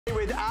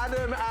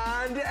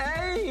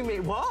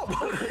Wait, what?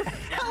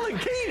 Helen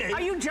Keeney?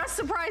 Are you just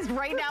surprised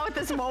right now at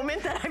this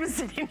moment that I'm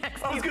sitting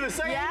next to you? I was going to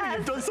say, yes. Amy,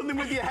 you've done something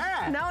with your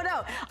hair. No,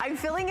 no. I'm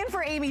filling in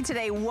for Amy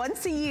today.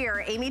 Once a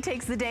year, Amy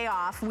takes the day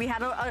off. We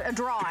had a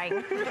drawing,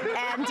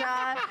 and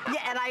yeah,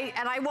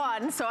 and I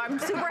won. So I'm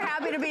super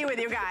happy to be with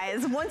you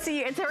guys. Once a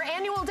year, it's her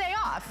annual day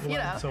off. Well, you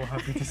know. I'm so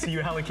happy to see you,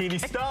 Helen Keeney,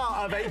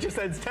 star of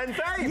HSN's 10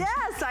 Fame.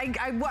 Yes,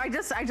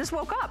 I just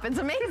woke up. It's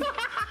amazing.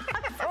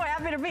 I'm so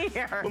happy to be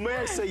here. Well, may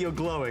I say you're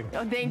glowing?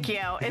 Oh, thank you.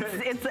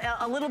 It's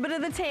a little bit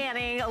of the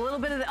tanning,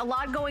 a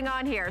lot going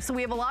on here. So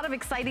we have a lot of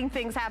exciting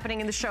things happening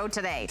in the show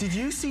today. Did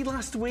you see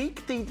last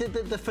week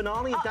the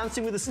finale of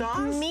Dancing with the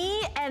Stars?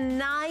 Me and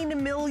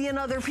 9 million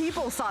other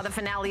people saw the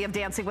finale of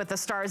Dancing with the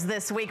Stars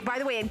this week. By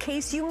the way, in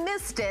case you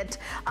missed it,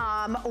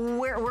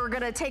 we're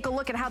going to take a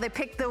look at how they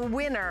picked the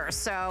winner.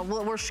 So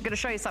we're going to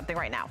show you something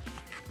right now.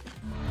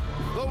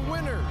 The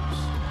winners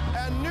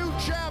and new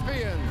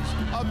champions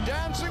of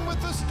Dancing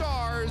with the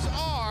Stars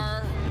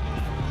are...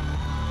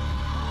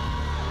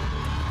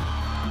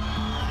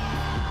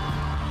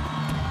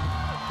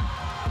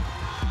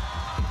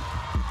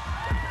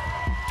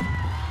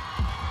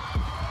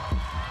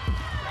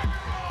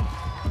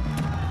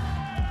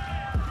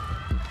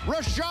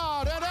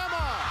 Rashad and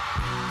Emma.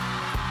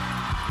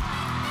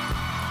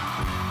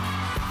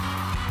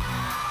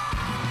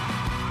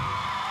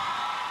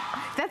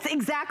 That's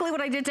exactly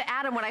what I did to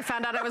Adam when I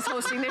found out I was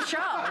hosting this show.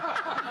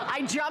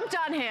 I jumped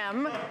on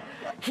him.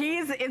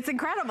 It's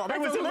incredible.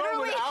 That's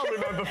literally, I'll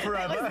remember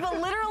forever. It was the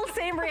literal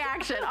same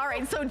reaction. All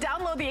right, so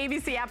download the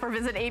ABC app or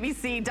visit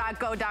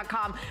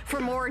abc.go.com for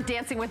more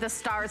Dancing with the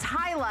Stars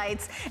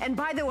highlights. And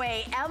by the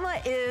way,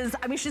 Emma is,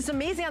 I mean, she's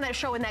amazing on that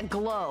show in that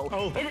glow.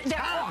 Oh,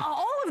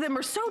 all of them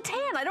are so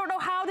tan. I don't know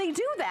how they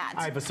do that.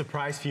 I have a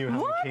surprise for you,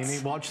 Helen Keeney.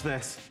 Watch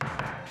this.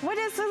 What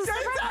is this?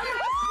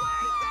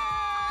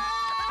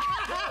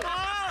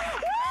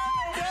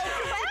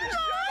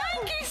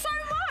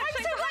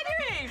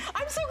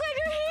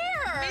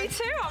 Me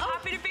too, I'm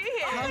happy to be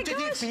here. How did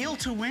it feel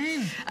to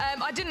win?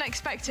 I didn't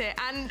expect it,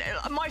 and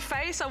my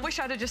face, I wish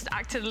I'd have just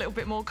acted a little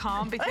bit more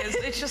calm because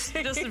it's just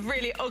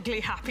really ugly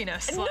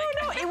happiness. No,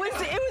 it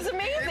was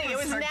amazing. It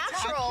was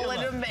natural,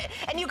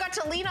 and you got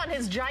to lean on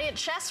his giant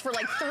chest for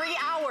like 3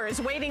 hours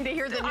waiting to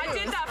hear the news. I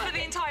did that for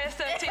the entire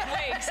 13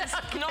 weeks.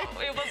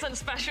 It wasn't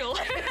special.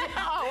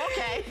 Oh,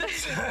 okay.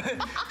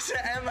 So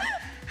Emma,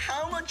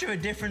 how much of a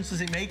difference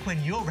does it make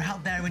when you're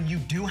out there and you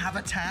do have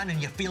a tan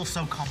and you feel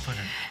so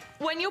confident?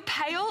 When you're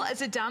pale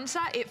as a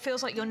dancer, it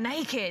feels like you're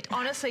naked.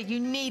 Honestly,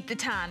 you need the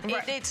tan.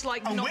 Right. It's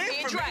like and not we're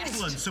being from dressed.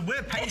 England, so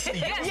we're pasty.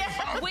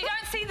 Yeah. We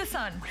don't see the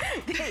sun.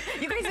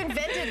 You guys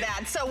invented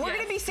that. So we're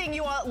going to be seeing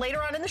you all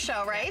later on in the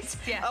show, right?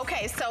 Yes.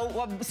 Okay, so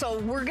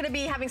we're going to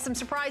be having some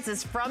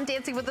surprises from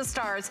Dancing with the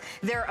Stars.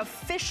 Their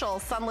official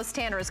sunless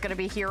tanner is going to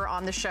be here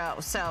on the show.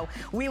 So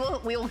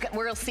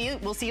we'll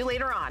see you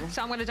later on.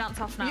 So I'm going to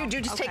dance off now. You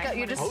just take a,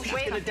 you just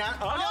wait.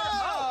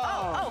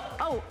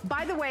 Oh,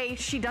 by the way,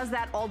 she does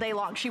that all day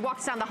long. She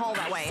walks down the hall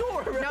that way.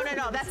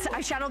 No, that's,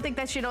 I don't think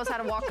that she knows how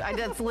to walk.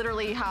 That's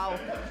literally how,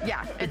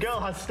 yeah. The girl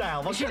has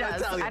style. What she can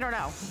does. I tell you? I don't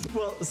know.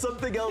 Well,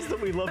 something else that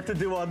we love to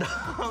do on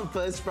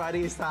First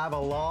Friday is to have a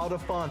lot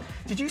of fun.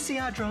 Did you see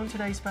our Drone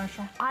Today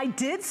special? I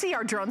did see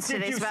our Drones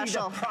Today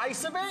special. Did you see the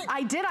price of it?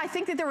 I did. I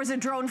think that there was a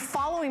drone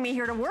following me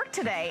here to work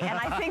today, and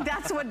I think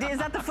that's what, is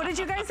that the footage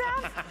you guys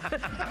have?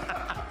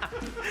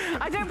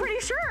 I'm pretty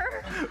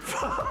sure.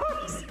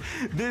 Folks,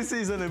 this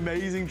is an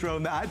amazing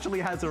drone that actually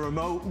has a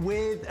remote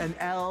with an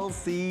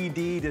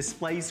LCD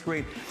display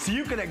screen, so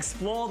you can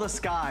explore the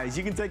skies.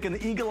 You can take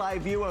an eagle-eye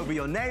view over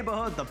your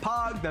neighborhood, the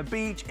park, the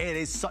beach. It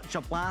is such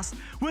a blast.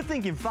 We're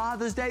thinking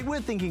Father's Day,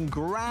 we're thinking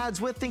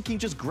grads, we're thinking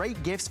just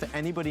great gifts for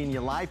anybody in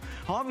your life.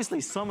 Obviously,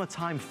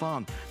 summertime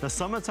fun. The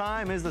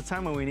summertime is the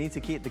time when we need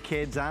to keep the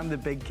kids and the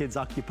big kids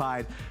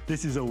occupied.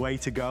 This is a way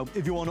to go.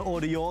 If you want to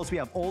order yours, we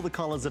have all the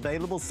colors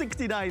available,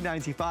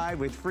 $69.95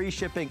 with free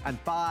shipping, and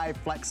 5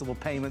 flexible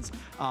payments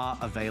are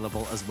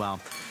available as well.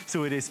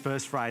 So it is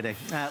First Friday.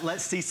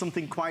 Let's see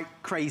something quite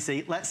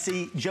crazy. Let's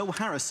see Joe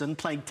Harrison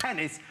playing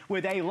tennis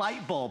with a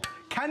light bulb.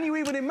 Can you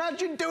even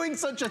imagine doing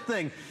such a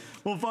thing?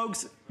 Well,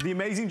 folks, the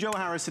amazing Joe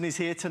Harrison is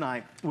here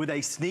tonight with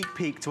a sneak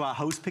peek to our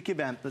Host Pick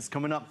event that's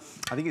coming up.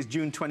 I think it's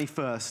June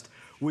 21st.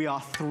 We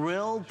are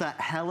thrilled that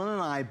Helen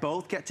and I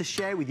both get to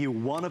share with you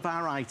one of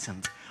our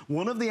items.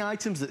 One of the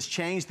items that's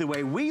changed the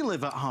way we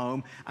live at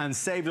home and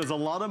saved us a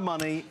lot of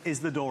money is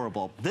the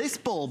Durable. This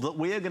bulb that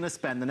we are going to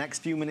spend the next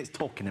few minutes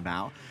talking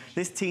about,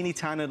 this teeny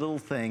tiny little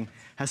thing,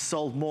 has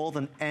sold more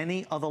than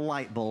any other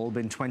light bulb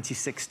in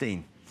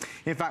 2016.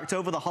 In fact,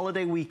 over the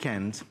holiday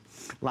weekend,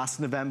 last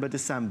November,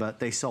 December,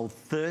 they sold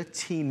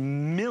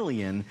 13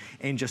 million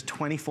in just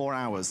 24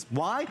 hours.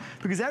 Why?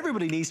 Because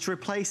everybody needs to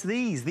replace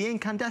these. The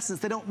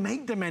incandescents, they don't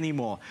make them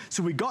anymore.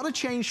 So we got to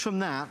change from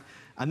that.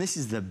 And this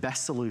is the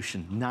best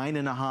solution.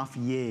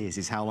 9.5 years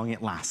is how long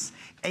it lasts.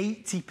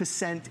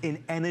 80%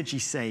 in energy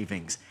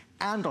savings.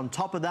 And on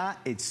top of that,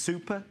 it's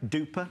super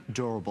duper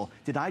durable.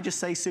 Did I just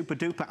say super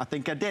duper? I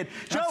think I did.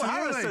 Joe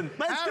Harrison,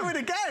 let's do it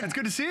again. It's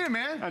good to see you,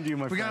 man. And you,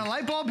 my friend. We got a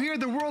light bulb here,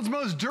 the world's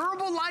most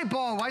durable light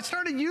bulb. I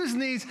started using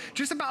these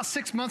just about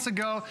 6 months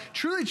ago.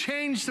 Truly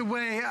changed the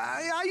way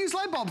I use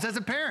light bulbs as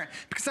a parent,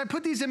 because I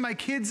put these in my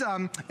kids'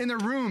 in their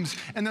rooms,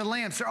 and their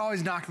lamps, they're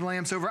always knocking the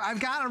lamps over. I've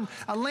got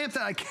a lamp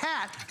that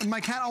my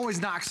cat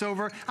always knocks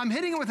over. I'm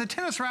hitting it with a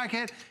tennis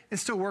racket. It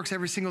still works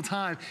every single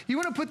time. You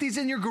want to put these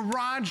in your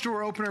garage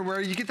door opener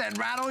where you get that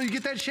rattle, you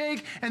get that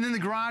shake, and then the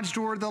garage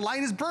door, the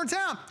light is burnt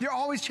out. You're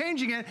always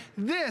changing it.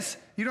 This,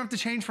 you don't have to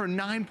change for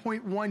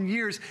 9.1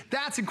 years.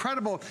 That's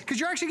incredible, because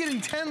you're actually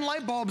getting 10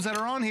 light bulbs that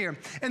are on here.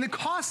 And the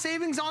cost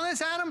savings on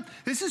this, Adam,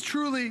 this is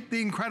truly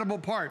the incredible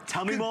part.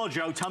 Tell me more,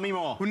 Joe, tell me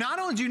more. Well, not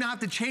only do you not have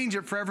to change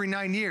it for every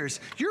 9 years,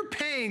 you're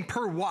paying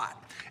per watt.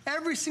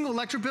 Every single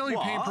electric bill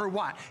you're paying per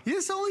watt.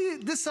 This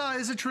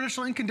is a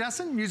traditional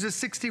incandescent, uses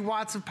 60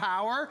 watts of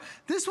power.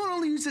 This one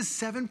only uses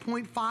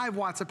 7.5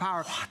 watts of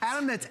power.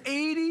 Adam, that's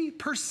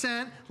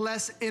 80%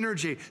 less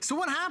energy. So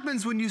what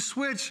happens when you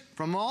switch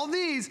from all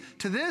these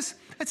to this?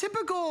 A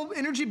typical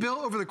energy bill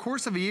over the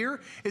course of a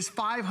year is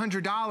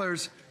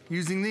 $500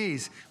 using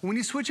these. When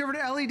you switch over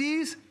to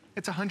LEDs,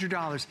 it's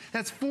 $100.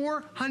 That's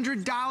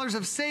 $400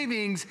 of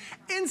savings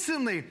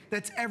instantly.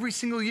 That's every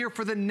single year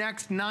for the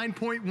next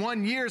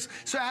 9.1 years.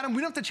 So Adam,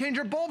 we don't have to change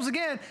our bulbs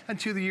again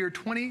until the year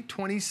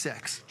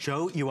 2026.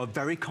 Joe, you are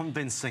very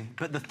convincing.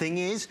 But the thing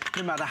is,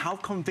 no matter how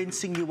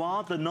convincing you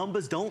are, the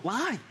numbers don't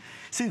lie.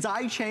 Since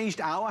I changed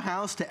our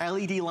house to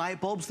LED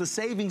light bulbs, the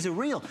savings are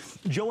real.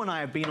 Joe and I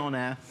have been on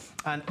air,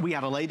 and we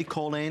had a lady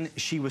call in.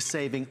 She was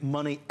saving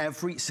money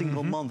every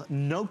single month,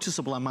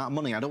 noticeable amount of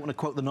money. I don't want to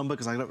quote the number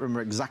because I don't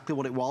remember exactly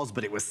what it was,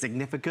 but it was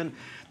significant.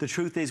 The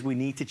truth is we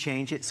need to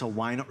change it, so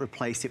why not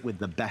replace it with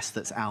the best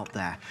that's out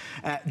there?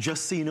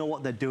 Just so you know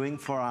what they're doing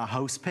for our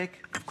host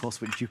pick, of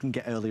course, which you can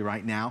get early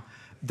right now,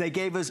 they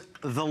gave us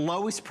the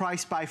lowest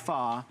price by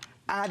far,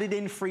 added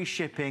in free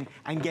shipping,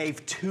 and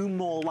gave 2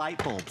 more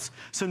light bulbs.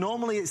 So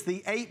normally it's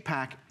the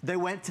 8-pack, they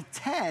went to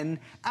 10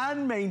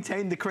 and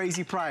maintained the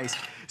crazy price.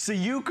 So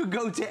you could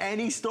go to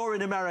any store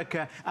in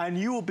America and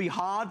you will be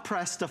hard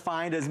pressed to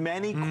find as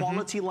many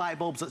quality light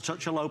bulbs at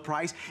such a low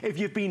price. If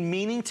you've been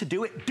meaning to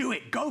do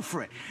it, go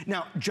for it.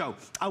 Now, Joe,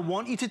 I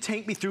want you to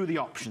take me through the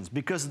options,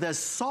 because there's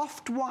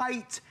soft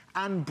white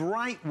and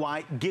bright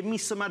white. Give me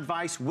some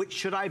advice. Which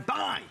should I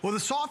buy? Well, the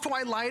soft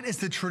white light is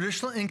the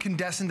traditional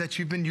incandescent that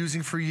you've been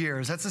using for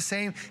years. That's the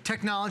same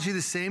technology,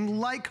 the same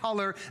light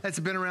color that's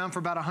been around for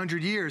about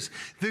 100 years.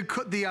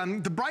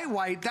 The bright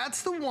white,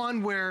 that's the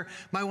one where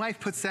my wife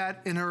puts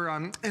that in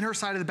her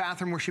side of the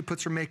bathroom where she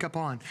puts her makeup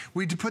on.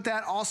 We put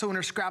that also in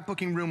her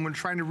scrapbooking room when we're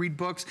trying to read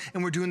books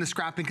and we're doing the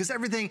scrapping, because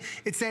everything,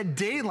 it's that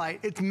daylight.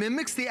 It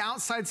mimics the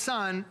outside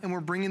sun, and we're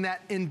bringing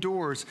that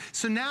indoors.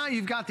 So now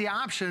you've got the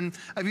option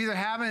of either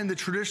having the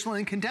traditional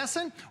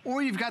incandescent,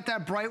 or you've got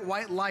that bright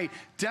white light.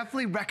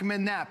 Definitely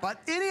recommend that.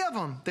 But any of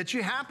them that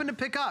you happen to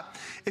pick up,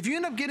 if you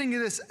end up getting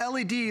this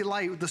LED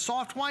light, the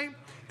soft white,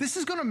 this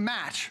is gonna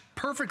match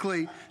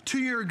perfectly to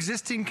your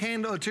existing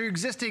candle, to your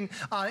existing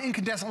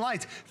incandescent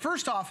lights.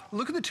 First off,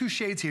 look at the 2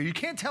 shades here. You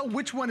can't tell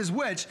which one is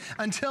which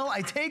until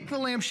I take the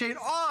lampshade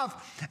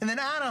off, and then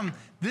Adam,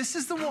 this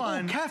is the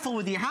one. Oh, careful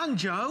with your hand,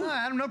 Joe.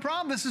 Adam, no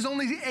problem. This is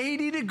only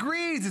 80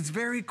 degrees. It's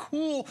very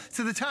cool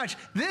to the touch.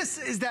 This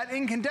is that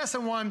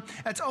incandescent one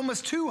that's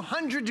almost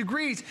 200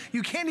 degrees.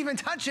 You can't even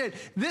touch it.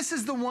 This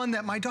is the one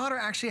that my daughter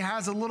actually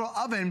has a little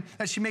oven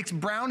that she makes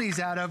brownies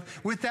out of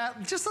with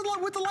that, just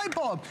with the light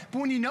bulb. But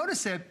when you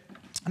notice it,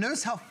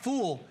 notice how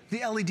full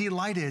the LED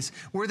light is,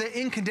 where the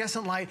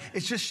incandescent light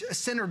is just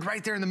centered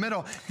right there in the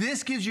middle.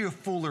 This gives you a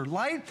fuller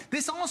light.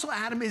 This also,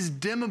 Adam, is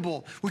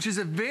dimmable, which is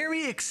a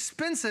very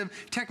expensive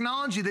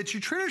technology that you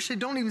traditionally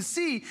don't even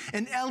see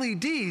in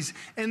LEDs.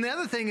 And the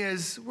other thing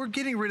is, we're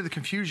getting rid of the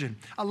confusion.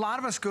 A lot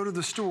of us go to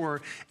the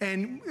store,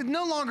 and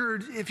no longer,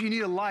 if you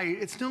need a light,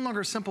 it's no longer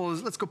as simple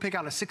as, let's go pick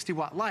out a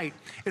 60-watt light.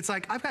 It's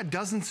like, I've got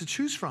dozens to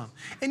choose from.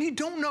 And you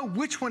don't know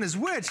which one is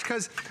which,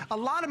 because a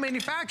lot of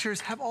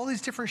manufacturers have all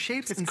these different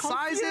shapes and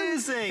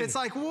sizes. It's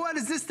like, what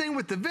is this thing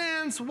with the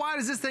vents? Why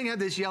does this thing have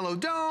this yellow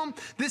dome?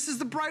 This is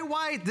the bright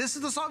white. This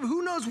is the soft.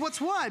 Who knows what's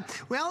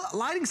what? Well,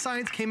 Lighting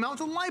Science came out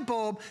with a light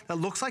bulb that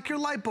looks like your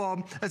light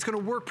bulb that's going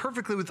to work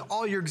perfectly with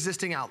all your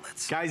existing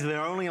outlets. Guys,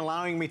 they're only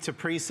allowing me to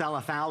pre-sell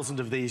 1,000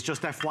 of these.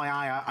 Just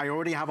FYI, I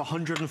already have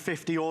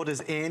 150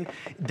 orders in.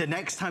 The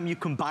next time you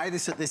can buy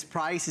this at this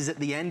price is at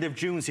the end of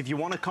June. So if you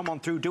want to come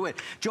on through, do it.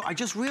 Joe, I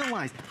just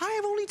realized I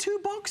have only 2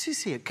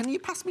 boxes here. Can you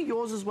pass me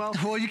yours as well?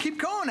 Well, you keep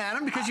going,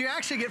 Adam, because you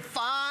actually get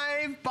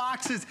 5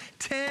 boxes,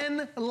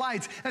 10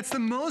 lights. That's the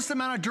most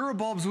amount of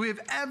Durabulbs we have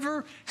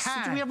ever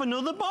had. So do we have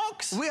another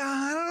box? I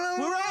don't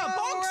know. We're out of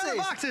boxes. We're out of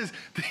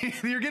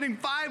boxes. You're getting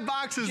 5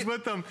 boxes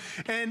with them.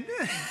 And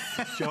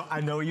Joe,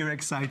 I know you're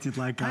excited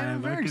like I am.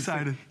 I'm very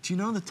excited. Do you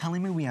know they're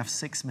telling me we have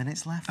 6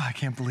 minutes left? I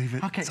can't believe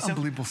it. Okay, it's so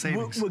unbelievable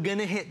savings. We're going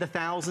to hit the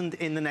 1,000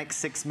 in the next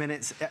 6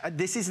 minutes.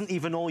 This isn't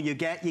even all you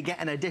get. You get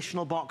an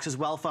additional box as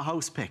well for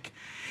host pick.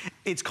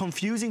 It's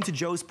confusing to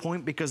Joe's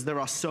point because there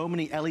are so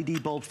many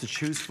LED bulbs to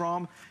choose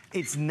from.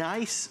 It's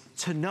nice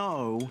to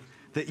know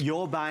that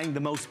you're buying the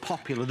most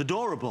popular, the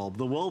Dora bulb,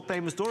 the world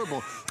famous Dora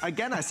bulb.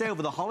 Again, I say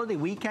over the holiday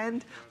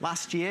weekend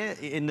last year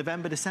in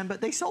November, December,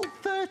 they sold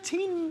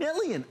 13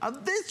 million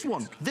of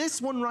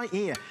this one right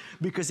here,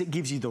 because it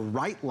gives you the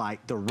right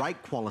light, the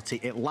right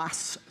quality. It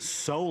lasts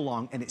so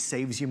long and it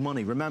saves you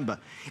money. Remember,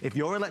 if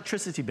your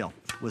electricity bill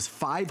was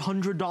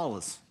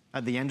 $500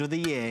 at the end of the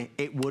year,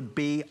 it would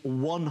be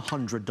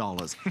 $100.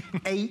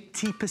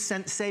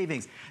 80%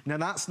 savings. Now,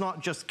 that's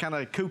not just kind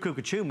of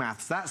cuckoo-cuckoo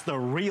maths. That's the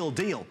real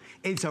deal.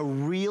 It's a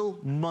real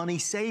money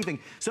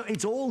saving. So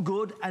it's all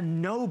good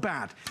and no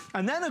bad.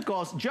 And then, of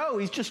course, Joe,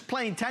 he's just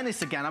playing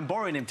tennis again. I'm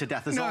boring him to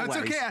death as always. No,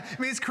 it's okay.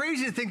 I mean, it's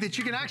crazy to think that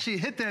you can actually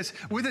hit this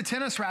with a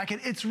tennis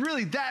racket. It's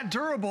really that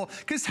durable.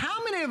 Because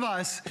how many of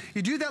us,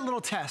 you do that little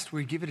test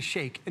where you give it a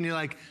shake and you're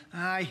like,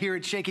 I hear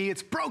it shaky,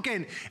 it's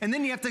broken. And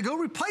then you have to go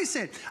replace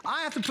it.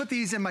 I have to put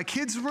these in my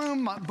kids'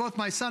 room. Both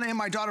my son and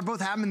my daughter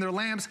both have them in their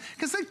lamps,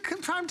 because from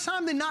time to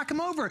time they knock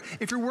them over.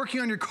 If you're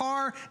working on your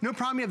car, no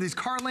problem, you have these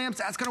car lamps,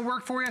 that's gonna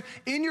work for you.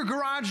 In your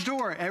garage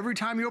door, every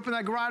time you open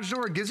that garage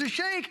door, it gives a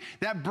shake,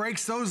 that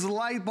breaks those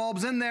light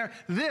bulbs in there.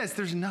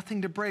 There's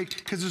nothing to break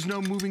because there's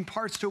no moving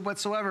parts to it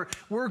whatsoever.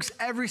 Works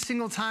every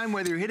single time,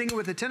 whether you're hitting it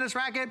with a tennis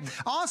racket.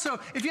 Also,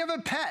 if you have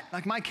a pet,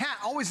 like my cat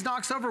always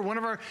knocks over one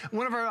of our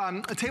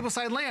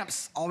tableside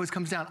lamps, always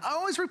comes down. I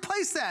always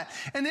replace that.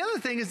 And the other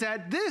thing is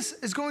that this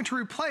is going to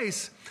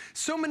replace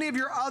so many of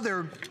your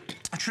other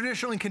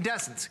traditional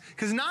incandescents,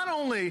 because not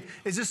only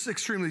is this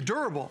extremely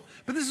durable,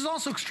 but this is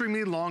also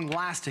extremely long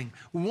lasting.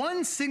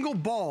 One single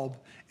bulb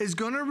is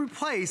going to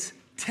replace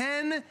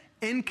 10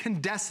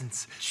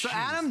 incandescents. So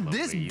Adam,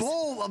 this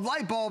bowl of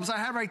light bulbs I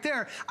have right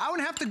there, I would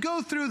have to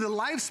go through the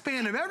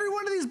lifespan of every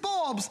one of these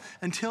bulbs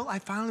until I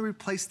finally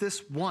replace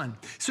this one.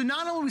 So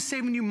not only are we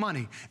saving you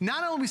money,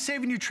 not only are we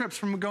saving you trips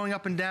from going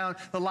up and down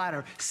the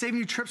ladder, saving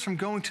you trips from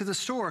going to the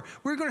store,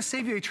 we're going to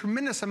save you a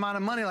tremendous amount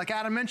of money. Like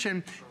Adam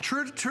mentioned,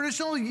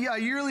 traditional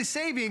yearly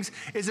savings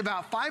is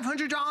about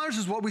 $500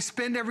 is what we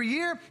spend every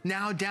year,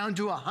 now down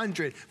to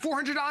 $100.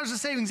 $400 of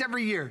savings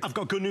every year. I've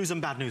got good news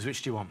and bad news.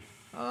 Which do you want?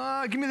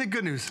 Give me the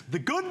good news. The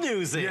good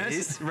news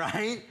is,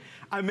 right,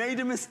 I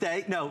made a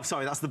mistake. No,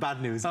 sorry, that's the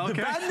bad news. Okay.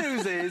 The bad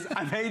news is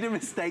I made a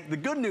mistake. The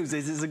good news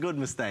is it's a good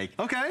mistake.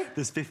 Okay.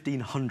 There's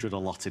 1,500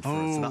 allotted for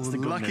us, so that's the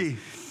good lucky news.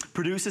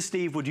 Producer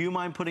Steve, would you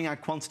mind putting our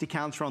quantity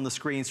counter on the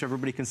screen so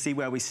everybody can see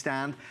where we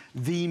stand?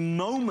 The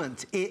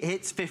moment it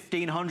hits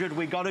 1,500,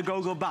 we gotta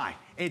go goodbye.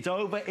 It's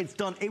over, it's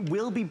done. It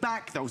will be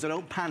back though, so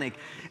don't panic.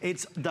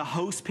 It's the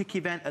host pick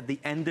event at the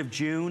end of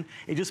June.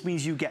 It just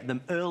means you get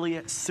them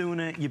earlier,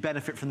 sooner, you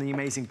benefit from the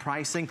amazing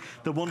pricing.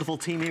 The wonderful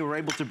team here were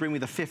able to bring me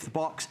the 5th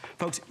box.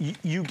 Folks,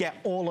 you get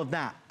all of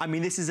that. I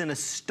mean, this is an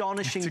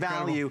astonishing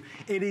value.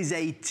 It is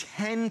a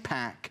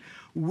 10-pack.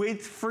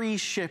 With free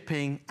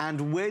shipping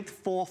and with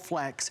 4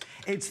 flex.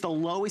 It's the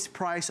lowest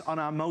price on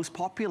our most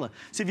popular.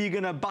 So if you're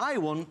gonna buy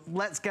one,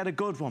 let's get a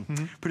good one.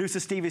 Producer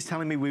Steve is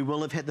telling me we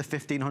will have hit the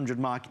 1,500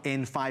 mark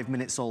in 5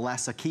 minutes or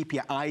less, so keep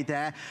your eye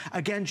there.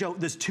 Again, Joe,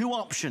 there's 2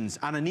 options,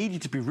 and I need you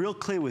to be real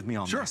clear with me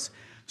on this.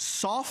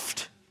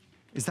 Soft.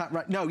 Is that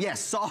right? No, yes,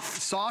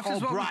 soft. Soft or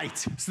bright.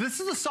 So this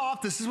is the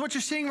soft. This is what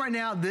you're seeing right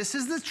now. This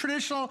is the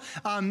traditional,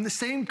 the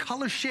same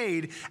color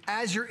shade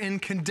as your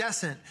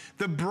incandescent.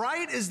 The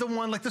bright is the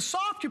one, like the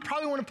soft, you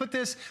probably want to put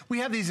this, we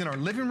have these in our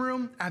living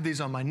room, I have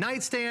these on my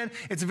nightstand.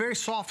 It's a very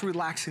soft,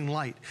 relaxing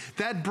light.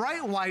 That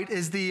bright white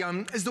is the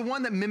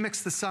one that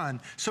mimics the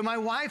sun. So my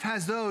wife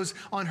has those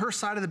on her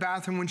side of the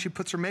bathroom when she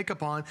puts her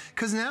makeup on,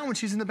 because now when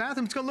she's in the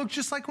bathroom, it's gonna look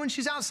just like when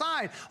she's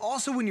outside.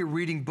 Also, when you're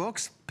reading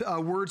books,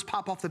 words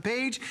pop off the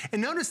page.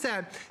 And notice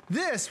that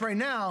this right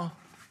now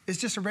is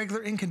just a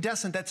regular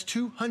incandescent that's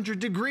 200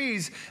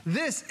 degrees.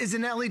 This is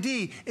an LED.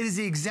 It is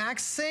the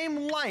exact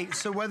same light.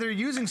 So whether you're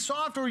using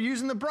soft or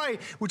using the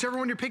bright, whichever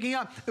one you're picking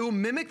up, it will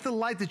mimic the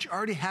light that you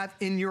already have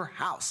in your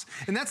house.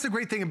 And that's the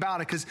great thing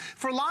about it, because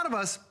for a lot of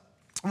us,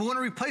 we want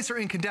to replace our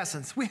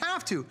incandescents. We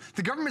have to.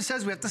 The government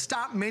says we have to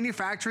stop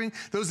manufacturing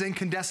those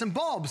incandescent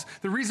bulbs.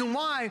 The reason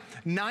why,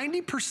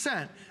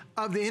 90%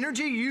 of the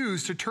energy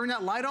used to turn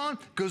that light on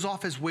goes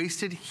off as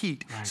wasted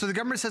heat. Right. So the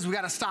government says we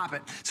got to stop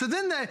it. So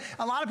then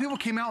a lot of people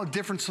came out with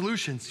different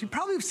solutions. You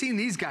probably have seen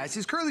these guys,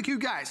 these curly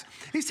cute guys.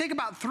 These take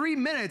about 3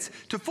 minutes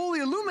to fully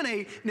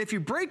illuminate, and if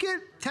you break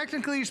it,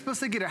 technically you're supposed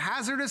to get a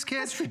hazardous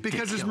kit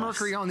because there's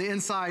mercury on the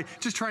inside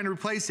just trying to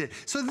replace it.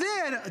 So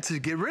then, to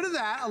get rid of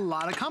that, a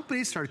lot of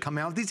companies started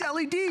coming out with these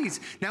LEDs.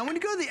 Now when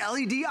you go to the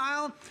LED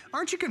aisle,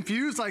 aren't you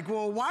confused? Like,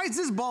 well, why is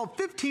this bulb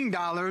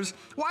 $15?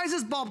 Why is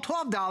this bulb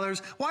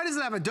 $12? Why does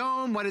it have a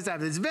dome? Why does it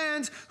have these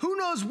vents? Who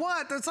knows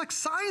what? That's like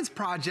science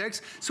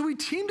projects. So we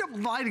teamed up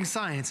with Lighting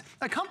Science.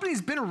 A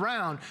company's been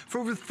around for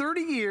over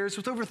 30 years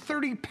with over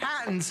 30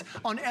 patents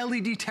on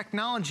LED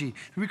technology.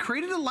 We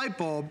created a light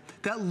bulb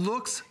that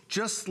looks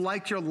just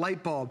like your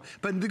light bulb.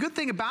 But the good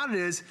thing about it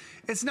is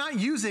it's not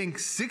using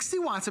 60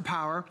 watts of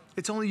power,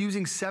 it's only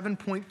using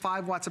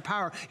 7.5 watts of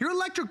power. Your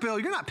electric bill,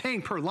 you're not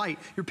paying per light,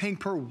 you're paying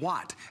per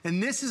watt.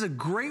 And this is a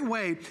great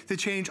way to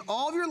change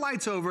all of your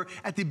lights over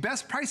at the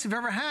best price you've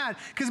ever had,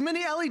 because many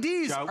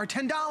LEDs are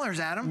 $10,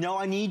 Adam. No,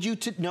 I need you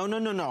to, no,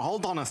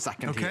 hold on a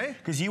second. Okay.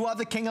 Because you are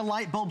the king of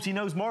light bulbs. He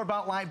knows more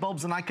about light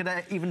bulbs than I could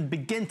even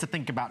begin to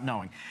think about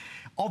knowing.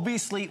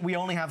 Obviously, we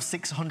only have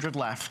 600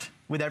 left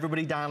with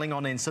everybody dialing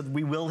on in, so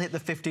we will hit the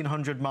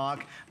 1,500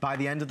 mark by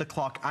the end of the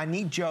clock. I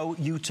need, Joe,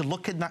 you to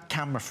look at that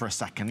camera for a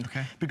second,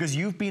 because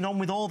you've been on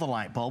with all the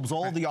light bulbs,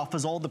 all the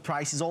offers, all the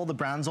prices, all the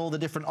brands, all the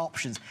different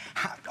options.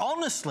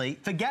 Honestly,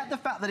 forget the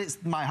fact that it's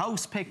my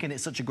host pick and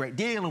it's such a great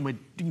deal and we're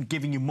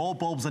giving you more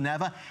bulbs than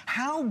ever.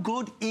 How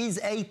good is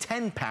a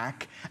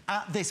 10-pack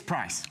at this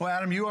price? Well,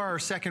 Adam, you are our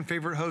second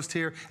favorite host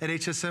here at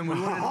HSN. We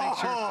wanted to make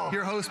sure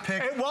your host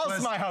pick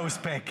was my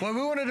host pick. Well,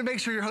 we wanted to make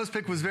sure your host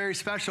pick was very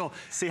special.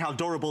 See how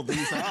durable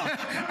these are.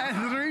 At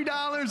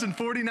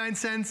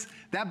 $3.49,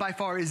 that by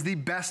far is the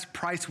best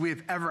price we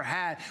have ever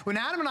had. When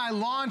Adam and I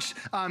launched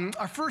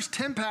our first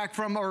 10-pack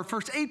from, or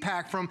first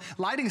 8-pack from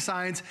Lighting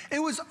Science, it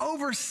was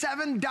over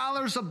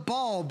 $7 a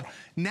bulb.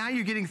 Now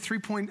you're getting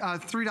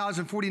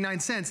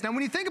 $3.49. Now,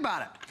 when you think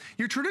about it,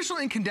 your traditional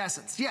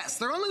incandescents, yes,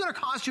 they're only gonna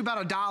cost you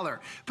about $1.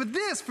 But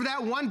this, for that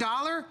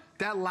 $1,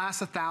 that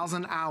lasts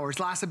 1,000 hours,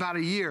 lasts about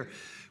a year.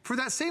 For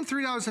that same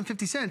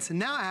 $3.50,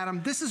 now,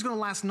 Adam, this is gonna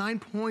last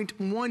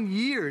 9.1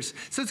 years.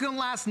 So it's gonna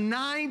last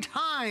 9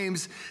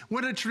 times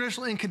what a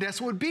traditional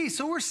incandescent would be.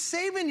 So we're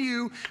saving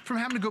you from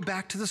having to go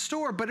back to the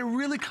store, but it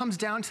really comes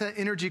down to that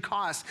energy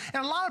cost.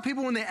 And a lot of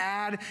people, when they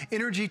add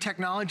energy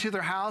technology to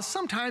their house,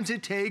 sometimes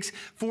it takes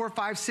 4,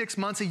 5, 6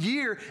 months, a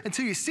year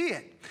until you see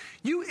it.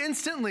 You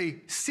instantly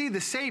see the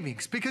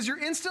savings because you're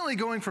instantly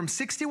going from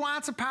 60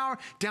 watts of power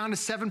down to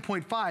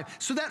 7.5.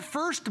 So that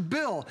first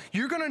bill,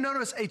 you're gonna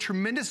notice a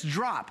tremendous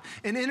drop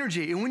in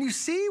energy. And when you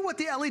see what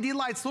the LED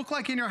lights look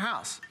like in your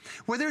house,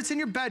 whether it's in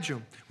your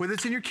bedroom, whether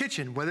it's in your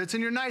kitchen, whether it's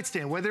in your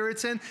nightstand, whether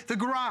it's in the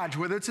garage,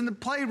 whether it's in the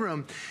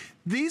playroom,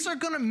 these are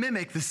gonna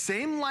mimic the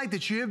same light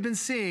that you have been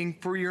seeing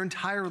for your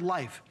entire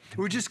life.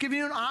 We're just giving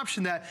you an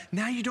option that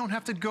now you don't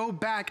have to go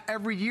back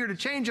every year to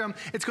change them.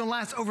 It's gonna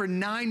last over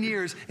 9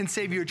 years and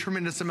save you a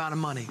tremendous amount of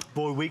money.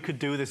 Boy, we could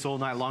do this all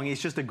night long.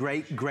 It's just a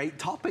great, great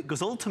topic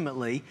because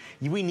ultimately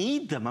we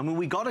need them. I mean,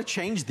 we gotta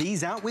change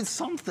these out with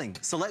something.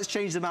 So let's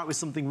change them out with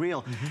something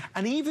real.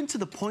 And even to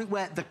the point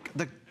where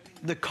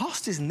the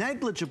cost is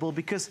negligible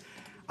because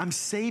I'm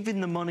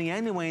saving the money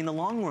anyway in the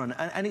long run.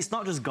 And it's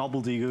not just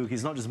gobbledygook,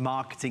 it's not just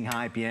marketing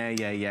hype.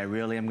 Yeah,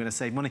 really, I'm gonna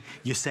save money.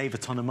 You save a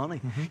ton of money.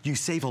 You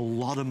save a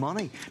lot of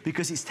money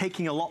because it's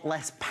taking a lot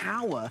less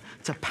power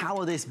to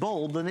power this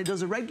bulb than it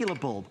does a regular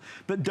bulb.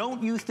 But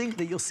don't you think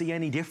that you'll see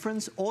any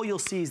difference? All you'll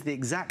see is the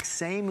exact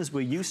same as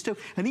we're used to.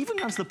 And even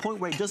down to the point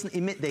where it doesn't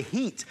emit the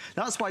heat.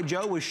 That's why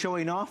Joe was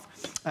showing off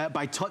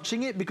by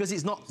touching it, because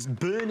it's not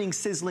burning,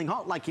 sizzling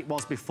hot like it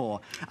was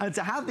before. And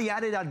to have the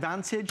added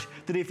advantage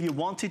that if you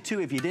wanted to,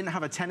 if you didn't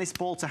have a tennis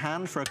ball to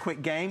hand for a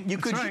quick game, you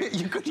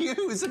could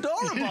use.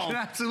 Adorable. You can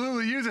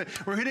absolutely use it.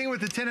 We're hitting it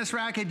with the tennis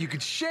racket. You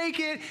could shake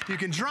it, you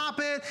can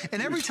drop it,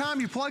 and every time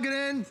you plug it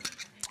in,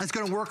 it's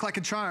gonna work like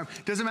a charm.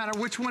 Doesn't matter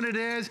which one it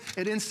is,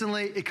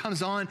 it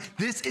comes on.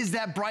 This is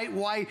that bright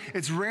white.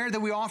 It's rare that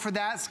we offer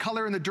that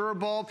color in the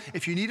Durabulb.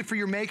 If you need it for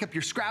your makeup,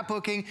 your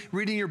scrapbooking,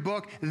 reading your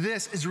book,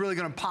 this is really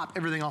gonna pop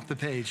everything off the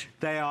page.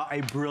 They are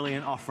a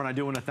brilliant offer, and I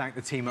do want to thank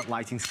the team at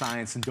Lighting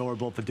Science and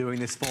Durabulb for doing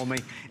this for me.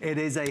 It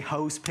is a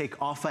host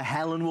pick offer.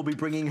 Helen will be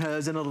bringing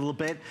hers in a little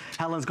bit.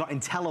 Helen's got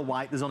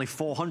IntelliWhite. There's only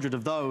 400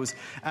 of those.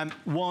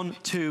 1,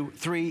 2,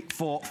 3,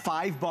 4,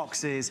 5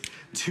 boxes,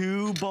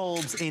 2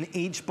 bulbs in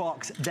each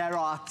box. There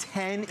are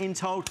 10 in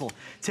total.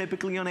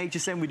 Typically on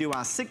HSN, we do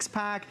our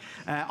 6-pack.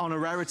 On a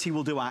Rarity,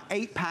 we'll do our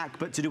 8-pack,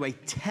 but to do a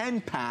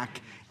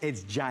 10-pack,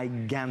 it's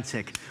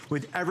gigantic.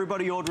 With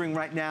everybody ordering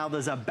right now,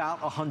 there's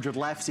about 100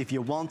 left. So if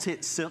you want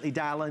it, certainly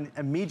dial in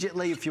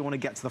immediately. If you want to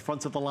get to the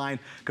front of the line,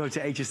 go to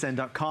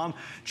hsn.com.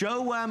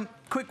 Joe,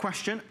 quick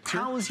question.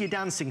 Sure. How's your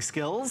dancing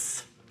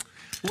skills?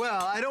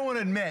 Well, I don't want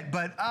to admit,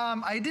 but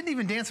I didn't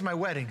even dance at my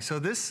wedding, so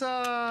this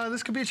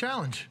could be a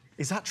challenge.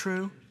 Is that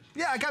true?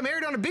 Yeah, I got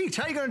married on a beach.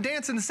 How are you going to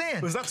dance in the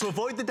sand? Was that to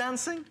avoid the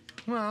dancing?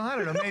 Well, I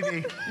don't know,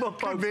 maybe. Well,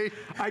 folks,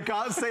 I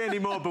can't say any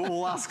more, but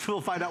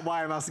we'll find out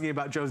why I'm asking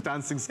about Joe's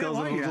dancing skills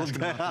in a little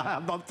bit.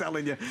 I'm not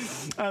telling you.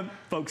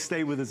 Folks,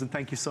 stay with us, and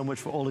thank you so much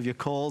for all of your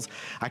calls.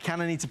 I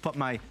kind of need to put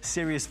my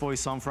serious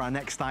voice on for our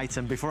next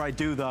item. Before I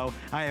do, though,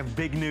 I have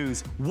big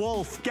news.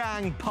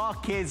 Wolfgang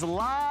Puck is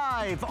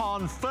live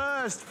on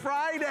First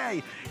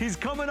Friday. He's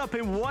coming up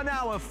in 1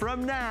 hour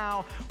from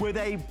now with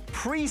a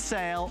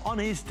pre-sale on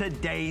his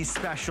Today's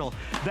Special.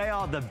 They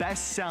are the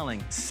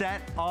best-selling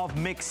set of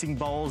mixing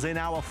bowls in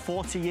our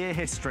 40-year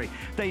history.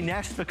 They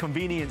nest for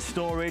convenient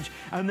storage,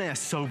 and they are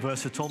so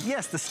versatile.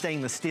 Yes, the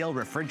stainless steel,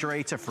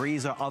 refrigerator,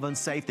 freezer, oven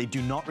safe. They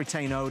do not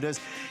retain odors.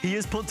 He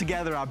has put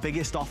together our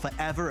biggest offer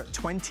ever at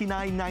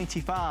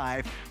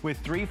 $29.95 with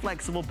 3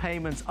 flexible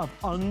payments of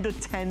under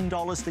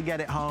 $10 to get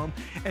it home.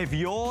 If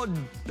your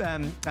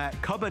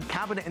cupboard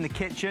cabinet in the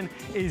kitchen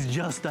is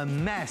just a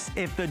mess,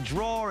 if the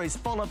drawer is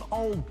full of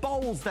old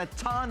bowls, they're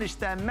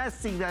tarnished, they're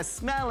messy, they're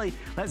smelly,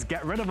 let's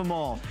get rid of them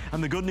all.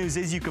 And the good news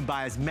is you can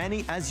buy as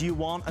many as you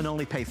want and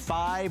only pay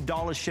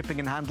 $5 shipping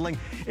and handling.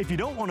 If you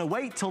don't want to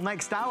wait till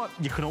next hour,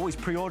 you can always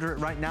pre-order it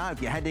right now.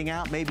 If you're heading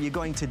out, maybe you're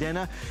going to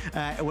dinner.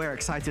 We're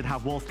excited to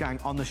have Wolfgang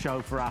on the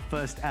show for our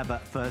first ever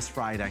First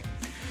Friday.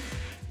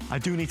 I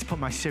do need to put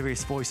my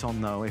serious voice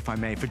on though, if I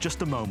may, for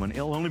just a moment.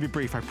 It'll only be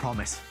brief, I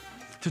promise,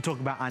 to talk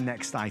about our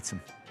next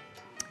item.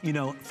 You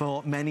know,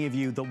 for many of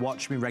you that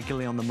watch me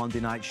regularly on the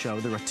Monday night show,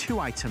 there are 2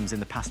 items in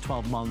the past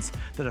 12 months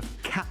that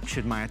have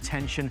captured my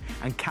attention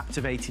and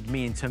captivated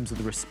me in terms of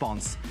the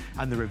response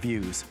and the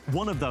reviews.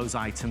 One of those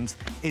items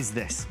is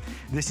this.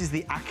 This is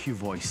the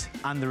AccuVoice,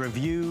 and the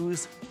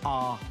reviews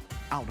are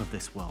out of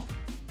this world.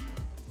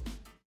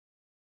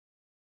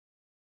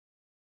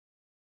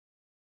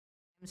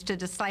 To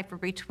decipher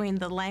between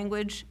the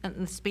language and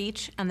the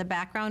speech and the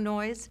background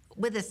noise.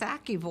 With this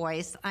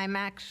AccuVoice, I'm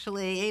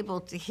actually able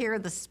to hear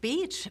the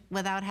speech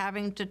without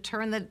having to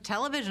turn the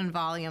television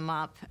volume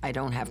up. I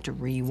don't have to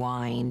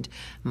rewind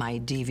my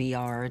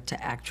DVR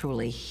to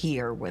actually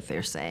hear what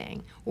they're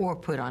saying or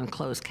put on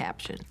closed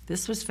caption.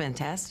 This was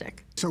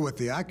fantastic. So with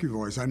the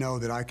AccuVoice, I know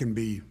that I can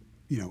be,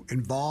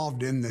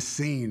 involved in the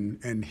scene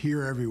and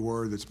hear every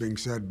word that's being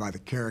said by the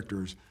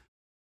characters.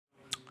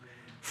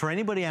 For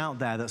anybody out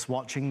there that's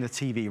watching the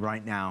TV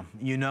right now,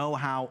 you know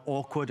how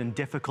awkward and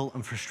difficult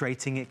and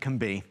frustrating it can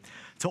be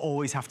to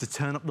always have to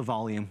turn up the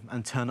volume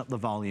and turn up the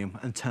volume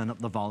and turn up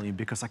the volume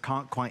because I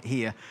can't quite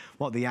hear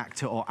what the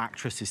actor or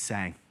actress is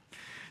saying.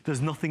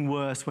 There's nothing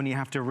worse when you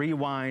have to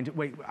rewind.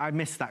 Wait, I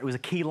missed that. It was a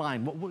key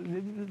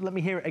line. Let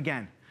me hear it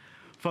again.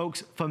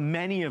 Folks, for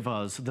many of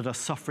us that are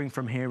suffering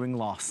from hearing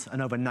loss,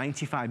 and over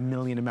 95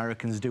 million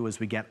Americans do as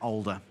we get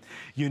older,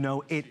 you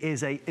know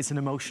it's an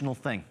emotional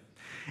thing.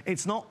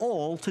 It's not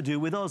all to do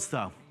with us,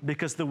 though,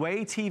 because the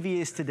way TV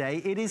is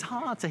today, it is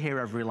hard to hear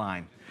every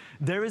line.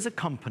 There is a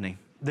company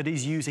that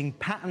is using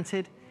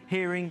patented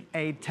hearing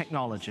aid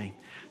technology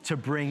to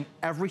bring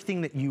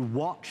everything that you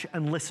watch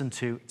and listen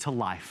to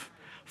life.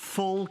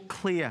 Full,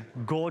 clear,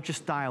 gorgeous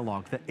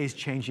dialogue that is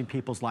changing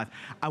people's life.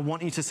 I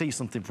want you to see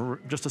something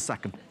for just a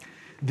second.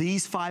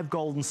 These 5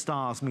 golden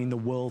stars mean the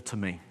world to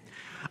me.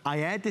 I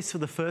aired this for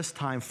the first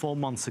time 4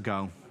 months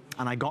ago,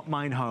 and I got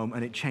mine home,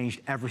 and it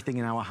changed everything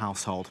in our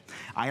household.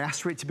 I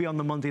asked for it to be on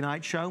the Monday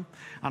night show,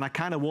 and I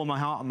kind of wore my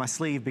heart on my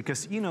sleeve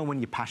because, you know, when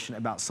you're passionate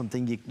about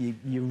something,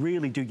 you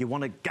really do. You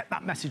want to get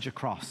that message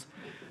across.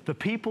 The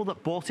people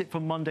that bought it for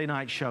Monday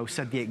night show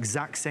said the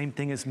exact same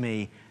thing as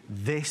me.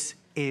 This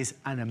is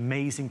an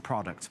amazing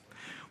product.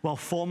 Well,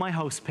 for my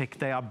host pick,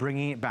 they are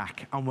bringing it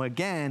back, and we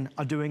again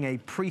are doing a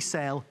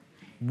pre-sale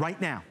right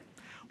now.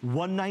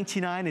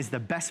 $199 is the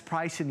best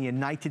price in the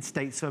United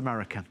States of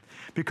America.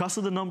 Because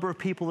of the number of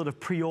people that have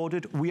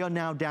pre-ordered, we are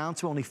now down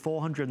to only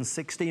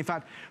 460. In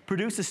fact,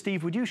 producer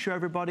Steve, would you show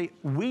everybody?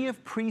 We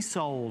have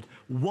pre-sold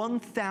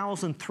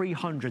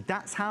 1,300.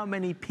 That's how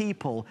many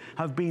people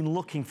have been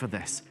looking for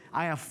this.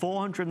 I have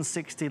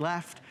 460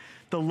 left.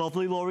 The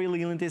lovely Lori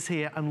Leland is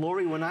here. And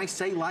Lori, when I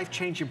say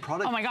life-changing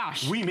product, oh my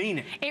gosh, we mean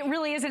it. It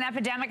really is an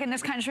epidemic in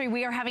this country.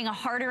 We are having a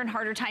harder and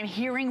harder time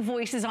hearing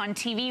voices on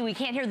TV. We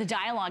can't hear the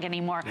dialogue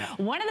anymore. Yeah.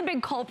 One of the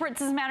big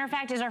culprits, as a matter of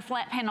fact, is our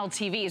flat panel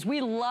TVs.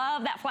 We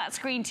love that flat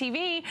screen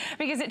TV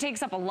because it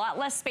takes up a lot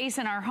less space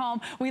in our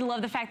home. We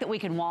love the fact that we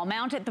can wall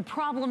mount it. The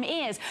problem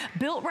is,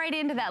 built right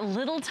into that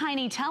little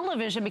tiny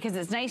television, because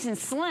it's nice and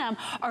slim,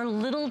 are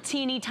little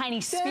teeny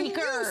tiny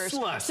speakers.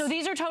 Useless. So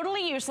these are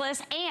totally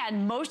useless,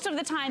 and most of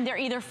the time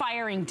they're either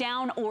firing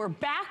down or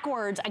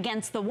backwards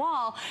against the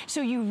wall,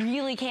 so you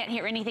really can't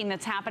hear anything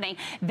that's happening.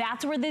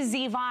 That's where the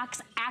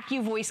Zvox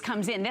AccuVoice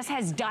comes in. This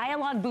has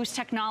dialogue boost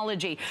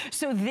technology.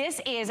 So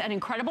this is an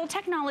incredible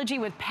technology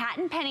with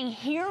patent-pending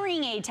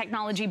hearing aid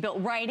technology built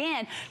right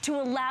in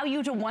to allow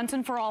you to once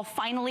and for all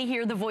finally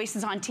hear the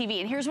voices on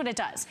TV. And here's what it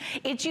does.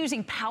 It's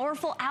using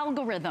powerful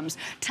algorithms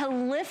to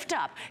lift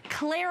up,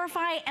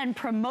 clarify, and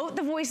promote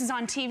the voices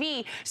on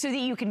TV so that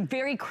you can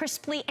very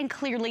crisply and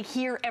clearly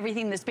hear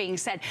everything that's being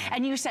said.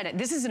 And you said it,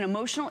 this is an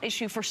emotional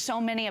issue for so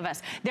many of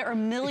us. There are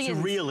millions, it's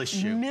a real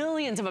issue.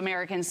 Millions of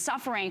Americans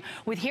suffering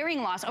with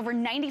hearing loss. Over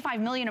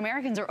 95 million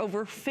Americans are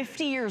over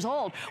 50 years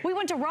old. We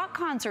went to rock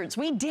concerts.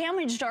 We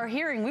damaged our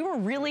hearing. We were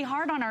really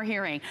hard on our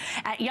hearing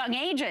at young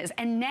ages.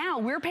 And now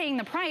we're paying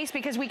the price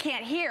because we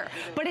can't hear.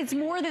 But it's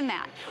more than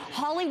that.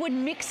 Hollywood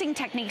mixing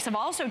techniques have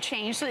also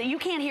changed so that you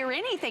can't hear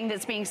anything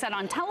that's being said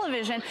on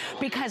television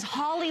because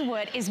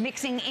Hollywood is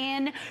mixing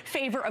in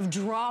favor of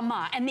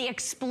drama and the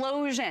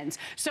explosions.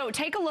 So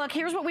take a look look,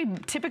 here's what we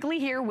typically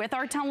hear with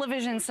our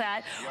television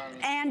set.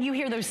 And you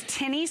hear those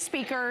tinny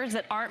speakers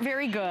that aren't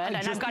very good. And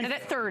I've got it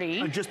at 30.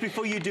 And just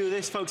before you do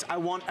this, folks, I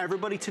want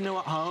everybody to know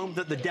at home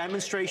that the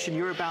demonstration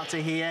you're about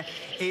to hear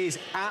is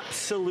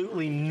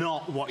absolutely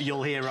not what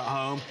you'll hear at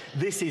home.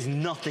 This is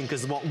nothing,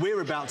 because what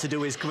we're about to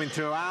do is coming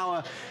through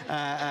our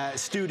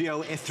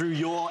studio through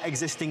your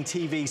existing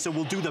TV. So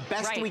we'll do the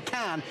best we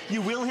can.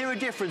 You will hear a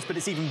difference, but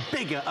it's even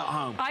bigger at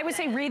home. I would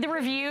say read the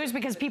reviews,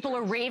 because people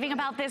are raving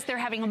about this. They're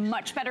having a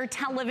much better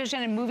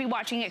television and movie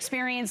watching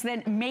experience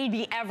than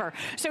maybe ever.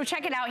 So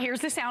check it out. Here's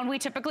the sound we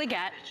typically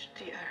get.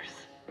 The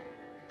earth,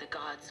 the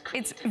gods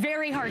It's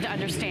very hard to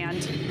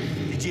understand.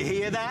 Did you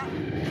hear that?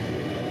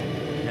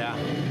 Yeah.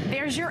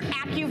 There's your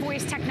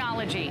AccuVoice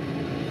technology.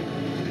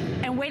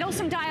 And wait till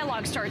some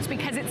dialogue starts,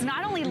 because it's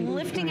not only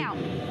lifting out.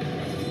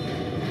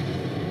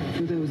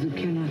 For those who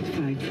cannot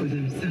fight for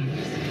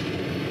themselves.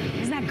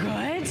 Isn't that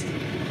good?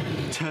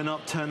 Turn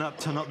up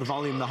the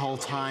volume the whole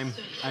time,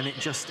 and it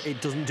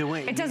doesn't do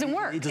it. It doesn't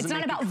work. It's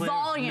not about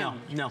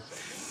volume. No.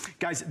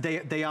 Guys,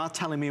 they are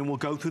telling me, and we'll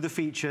go through the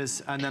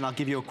features, and then I'll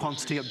give you a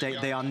quantity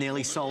update. They are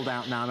nearly sold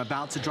out now. I'm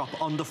about to drop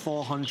under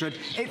 400.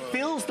 It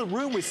fills the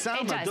room with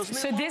sound, doesn't it?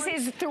 So this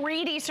is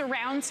 3D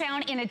surround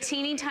sound in a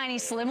teeny tiny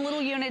slim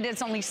little unit.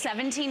 It's only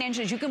 17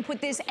 inches. You can put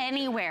this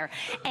anywhere.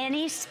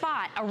 Any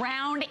spot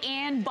around,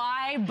 in,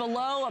 by,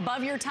 below,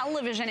 above your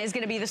television is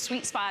going to be the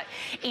sweet spot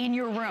in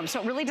your room.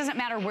 So it really doesn't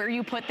matter where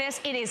you put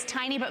this. It is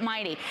tiny but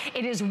mighty.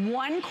 It is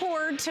one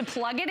cord to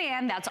plug it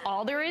in. That's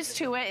all there is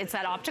to it. It's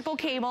that optical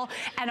cable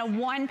and a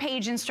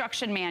one-page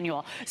instruction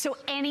manual. So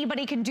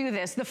anybody can do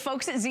this. The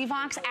folks at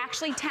Zvox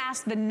actually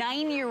tasked the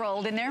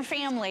 9-year-old in their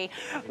family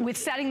with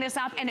setting this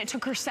up, and it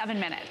took her 7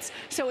 minutes.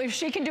 So if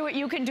she can do it,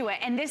 you can do it.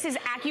 And this is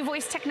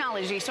AccuVoice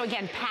technology. So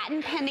again,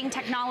 patent pending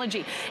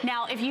technology.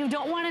 Now, if you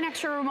don't want an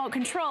extra remote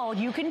control,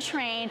 you can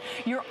train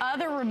your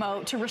other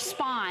remote to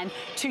respond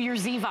to your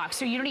Zvox.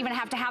 So you don't even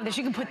have to have this.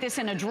 You can put this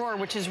in a drawer,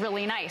 which is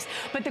really nice.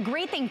 But the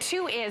great thing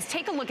too is,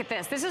 take a look at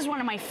this. This is one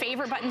of my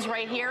favorite buttons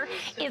right here.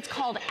 It's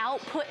called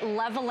output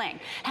leveling.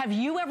 Have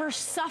you ever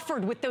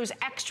suffered with those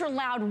extra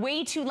loud,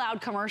 way too loud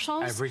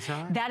commercials? Every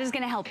time. That is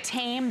going to help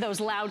tame those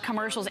loud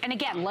commercials. And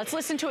again, let's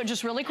listen to it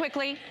just really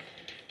quickly.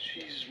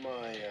 She's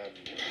my,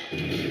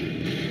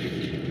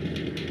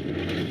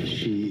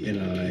 She and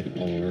I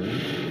are...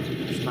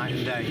 It's night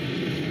and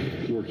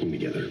day. Working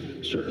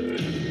together, sir.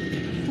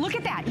 Look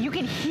at that. You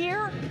can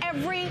hear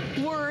every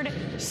word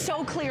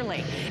so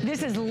clearly.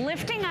 This is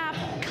lifting up,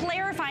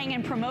 clarifying,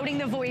 and promoting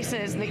the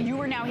voices that you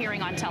are now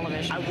hearing on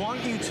television. I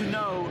want you to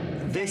know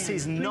this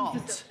is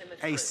not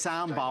a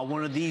soundbar,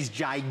 one of these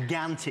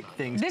gigantic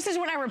things. This is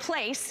what I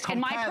replaced in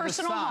my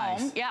personal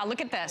home. Yeah,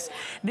 look at this.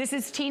 This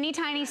is teeny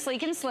tiny,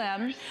 sleek and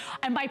slim.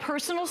 And my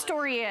personal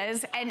story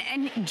is,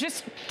 and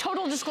just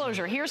total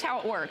disclosure, here's how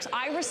it works.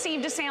 I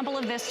received a sample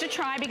of this to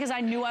try because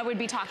I knew I would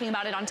be talking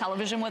about it on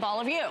television with all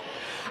of you.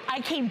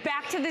 I came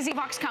back to the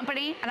Zvox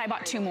company and I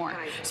bought 2 more.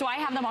 So I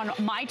have them on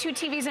my 2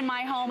 TVs in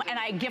my home, and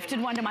I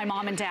gifted one to my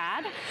mom and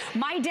dad.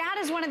 My dad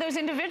is one of those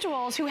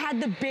individuals who had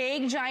the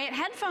big giant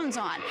headphones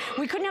on.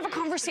 We couldn't have a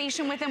conversation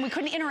with him. We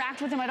couldn't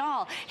interact with him at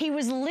all. He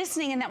was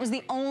listening, and that was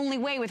the only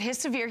way. With his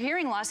severe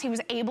hearing loss, he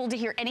was able to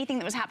hear anything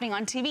that was happening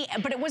on TV,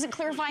 but it wasn't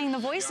clarifying the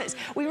voices.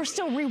 We were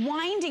still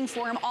rewinding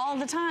for him all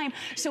the time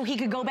so he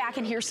could go back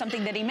and hear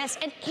something that he missed.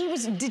 And he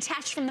was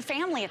detached from the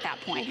family at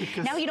that point.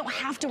 Now you don't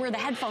have to wear the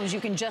headphones.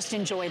 You can just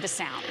enjoy the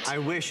sound. I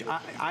wish.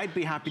 I'd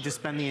be happy to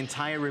spend the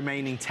entire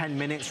remaining 10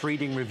 minutes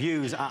reading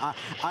reviews.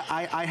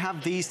 I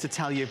have these to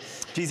tell you.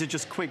 These are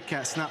just quick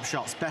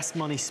snapshots. Best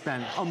money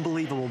spent.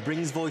 Unbelievable.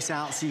 Brings voice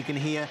out so you can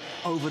hear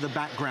over the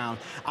background.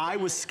 I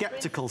was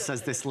skeptical,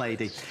 says this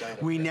lady.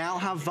 We now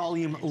have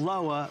volume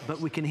lower, but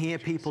we can hear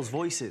people's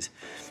voices.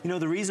 You know,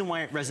 the reason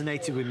why it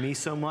resonated with me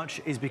so much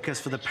is because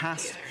for the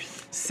past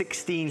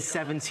 16,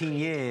 17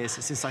 years,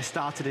 since I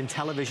started in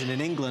television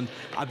in England,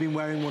 I've been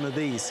wearing one of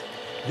these.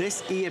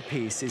 This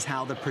earpiece is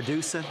how the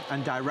producer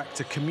and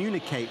director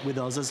communicate with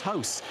us as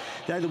hosts.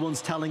 They're the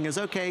ones telling us,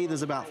 okay,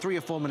 there's about 3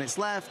 or 4 minutes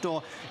left,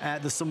 or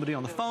there's somebody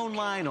on the phone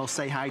line, or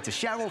say hi to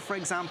Cheryl, for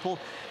example.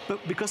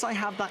 But because I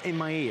have that in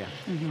my ear,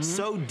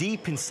 so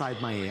deep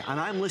inside my ear, and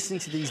I'm listening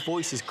to these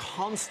voices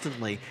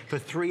constantly for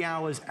 3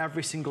 hours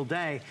every single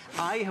day,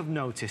 I have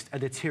noticed a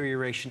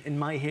deterioration in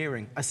my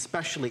hearing,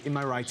 especially in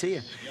my right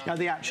ear. Now,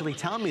 they actually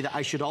tell me that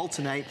I should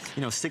alternate,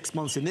 6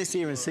 months in this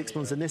ear and 6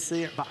 months in this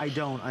ear, but I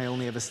don't. I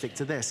only ever stick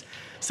to this.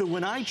 So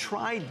when I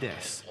tried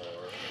this,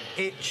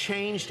 it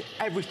changed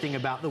everything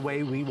about the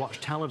way we watch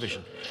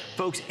television.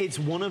 Folks, it's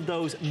one of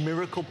those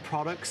miracle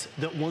products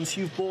that once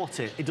you've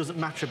bought it, it doesn't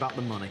matter about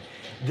the money.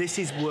 This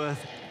is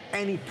worth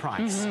any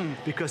price,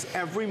 because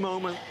every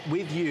moment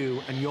with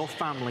you and your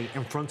family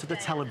in front of the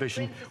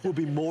television will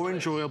be more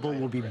enjoyable,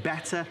 will be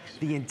better.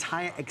 The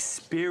entire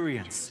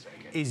experience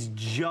is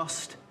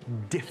just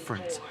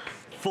different.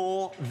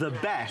 For the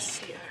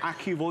best,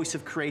 AccuVoice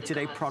have created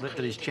a product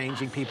that is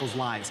changing people's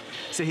lives.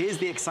 So here's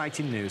the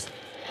exciting news.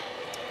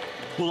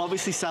 We'll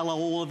obviously sell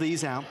all of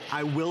these out.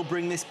 I will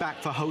bring this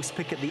back for host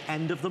pick at the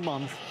end of the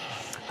month.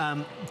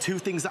 Two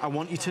things that I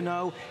want you to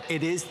know.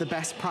 It is the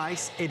best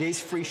price. It is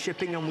free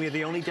shipping, and we're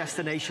the only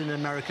destination in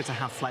America to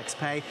have flex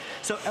pay.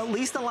 So at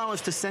least allow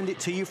us to send it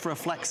to you for a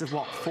flex of,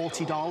 what,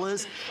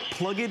 $40?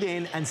 Plug it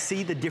in and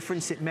see the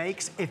difference it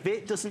makes. If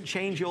it doesn't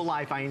change your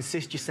life, I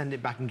insist you send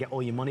it back and get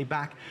all your money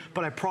back.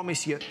 But I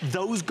promise you,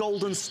 those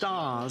golden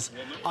stars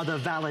are the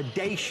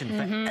validation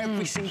for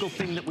every single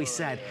thing that we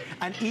said.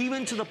 And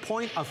even to the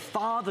point of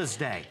Father's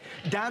Day,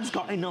 Dad's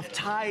got enough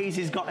ties,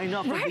 he's got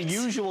enough of the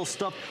usual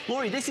stuff.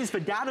 Lori, this is for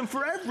Dad and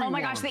for everyone. Oh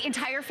my gosh, the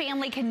entire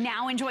family can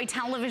now enjoy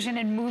television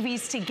and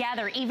movies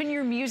together. Even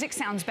your music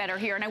sounds better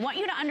here. And I want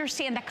you to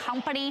understand the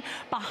company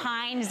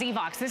behind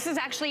Zvox. This is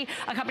actually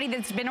a company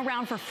that's been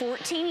around for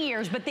 14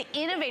 years, but the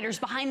innovators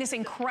behind this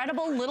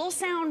incredible little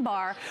sound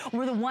bar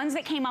were the ones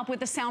that came up with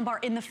the sound bar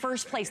in the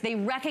first place. They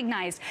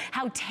recognized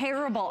how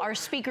terrible our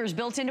speakers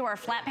built into our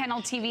flat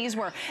panel TVs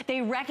were.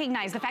 They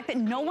recognized the fact that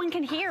no one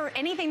can hear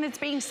anything that's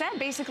being said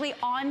basically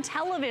on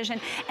television,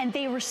 and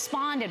they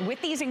responded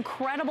with these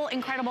incredible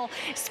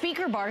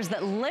speaker bars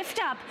that lift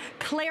up,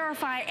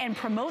 clarify, and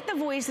promote the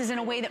voices in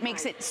a way that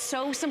makes it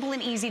so simple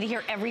and easy to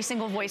hear every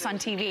single voice on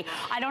TV.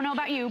 I don't know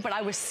about you, but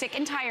I was sick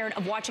and tired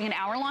of watching an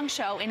hour-long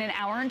show in an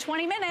hour and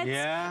 20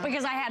 minutes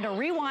because I had to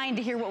rewind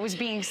to hear what was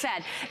being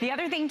said. The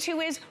other thing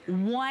too is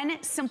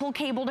one simple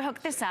cable to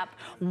hook this up,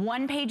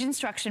 one-page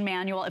instruction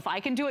manual. If I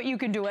can do it, you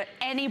can do it.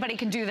 Anybody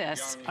can do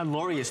this. And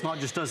Lori, it's not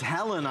just us.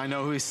 Helen, I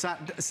know, who's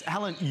sat.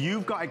 Helen,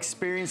 you've got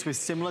experience with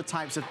similar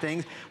types of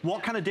things.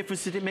 What kind of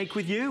difference did it make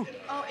with you?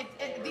 Oh,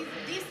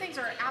 these things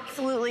are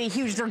absolutely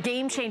huge. They're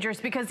game changers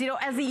because, you know,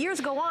 as the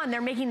years go on,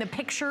 they're making the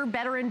picture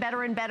better and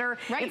better and better.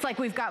 Right. It's like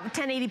we've got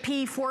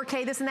 1080p,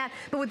 4K, this and that.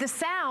 But with the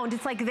sound,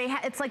 it's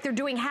like they're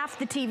doing half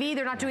the TV.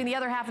 They're not doing the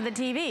other half of the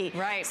TV.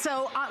 Right.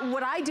 So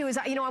what I do is,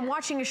 you know, I'm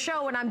watching a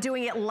show and I'm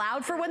doing it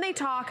loud for when they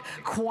talk,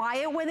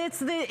 quiet when it's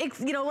the,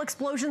 you know,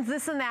 explosions,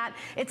 this and that.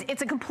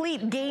 It's a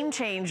complete game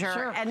changer.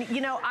 Sure. And,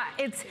 you know,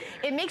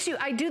 it makes you,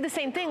 I do the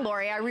same thing,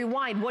 Lori. I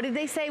rewind. What did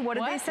they say? What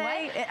did they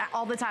say?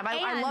 All the time.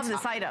 I love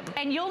this item.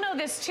 And you'll know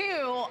this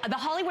too, the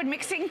Hollywood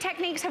mixing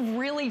techniques have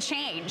really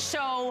changed.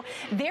 So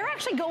they're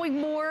actually going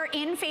more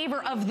in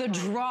favor of the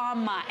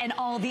drama and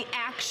all the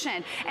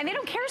action. And they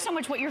don't care so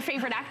much what your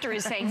favorite actor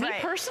is saying. Me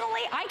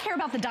personally, I care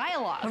about the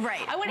dialogue.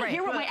 Right. I want to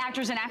hear what my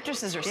actors and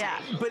actresses are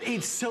saying. But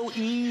it's so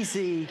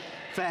easy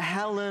for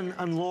Helen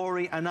and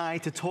Lori and I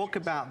to talk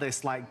about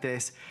this like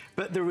this,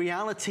 but the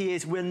reality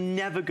is we're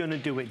never going to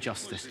do it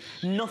justice.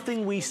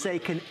 Nothing we say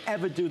can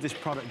ever do this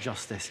product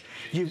justice.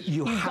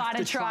 You have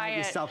to try it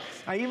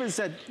yourself. I even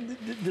said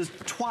there's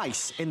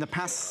twice in the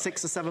past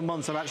 6 or 7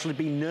 months I've actually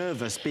been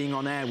nervous being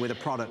on air with a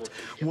product.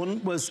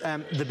 One was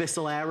the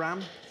Bissell Air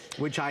Ram,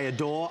 which I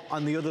adore,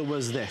 and the other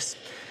was this.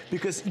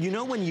 Because you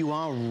know when you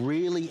are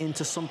really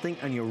into something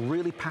and you're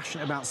really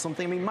passionate about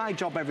something, I mean, my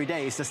job every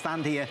day is to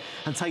stand here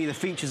and tell you the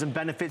features and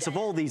benefits of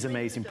all these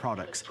amazing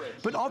products.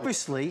 But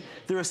obviously,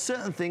 there are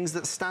certain things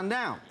that stand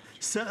out.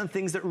 Certain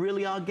things that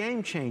really are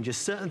game changers,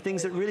 certain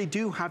things that really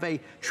do have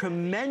a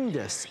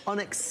tremendous,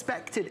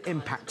 unexpected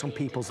impact on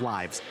people's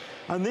lives.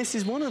 And this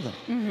is one of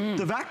them.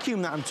 The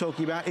vacuum that I'm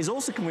talking about is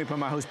also coming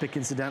from my host pick,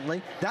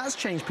 incidentally. That's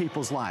changed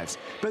people's lives.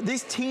 But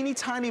this teeny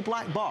tiny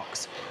black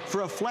box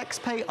for a flex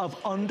pay of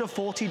under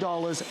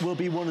 $40 will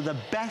be one of the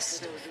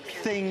best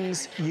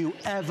things you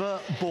ever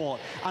bought.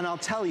 And I'll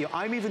tell you,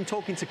 I'm even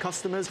talking to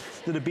customers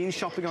that have been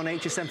shopping on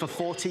HSN for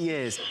 40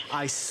 years.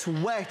 I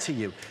swear to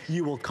you,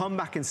 you will come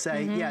back and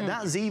say, yeah,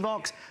 that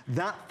Zvox,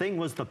 that thing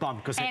was the bomb,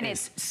 because it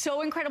is. It's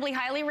so incredibly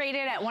highly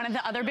rated at one of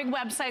the other big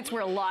websites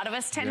where a lot of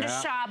us tend to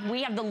shop.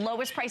 We have the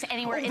lowest price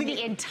anywhere in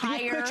the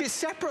entire you purchase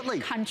separately.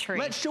 Country.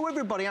 Let's show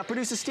everybody. Our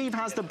producer Steve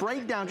has the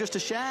breakdown just to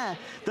share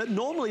that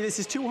normally this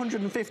is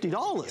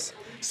 $250.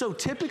 So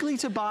typically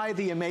to buy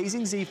the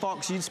amazing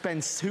Zvox, you'd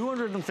spend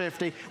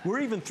 $250.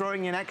 We're even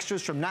throwing in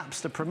extras from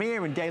Napster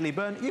Premiere and Daily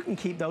Burn. You can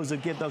keep those or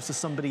give those to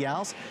somebody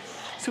else.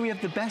 So we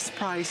have the best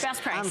price and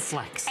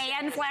flex.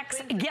 And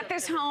flex. Get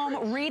this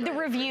home, read the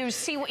reviews,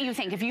 see what you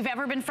think. If you've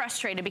ever been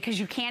frustrated because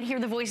you can't hear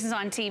the voices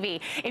on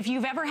TV, if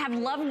you've ever had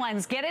loved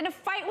ones get in a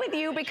fight with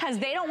you because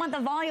they don't want the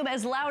volume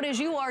as loud as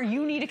you are,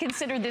 you need to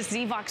consider this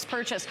Zvox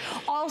purchase.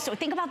 Also,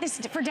 think about this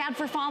for Dad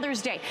for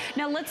Father's Day.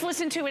 Now let's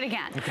listen to it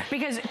again.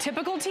 Because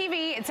typical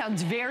TV, it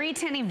sounds very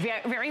tinny,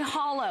 very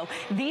hollow.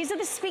 These are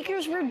the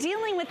speakers we're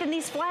dealing with in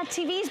these flat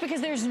TVs because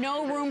there's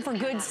no room for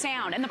good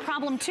sound. And the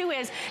problem too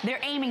is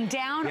they're aiming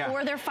down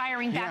or they're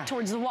firing back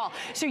towards the wall.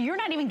 So you're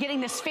not even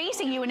getting this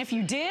facing you, and if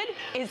you did,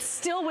 it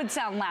still would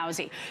sound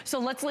lousy. So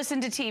let's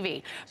listen to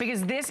TV,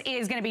 because this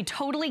is going to be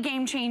totally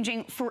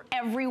game-changing for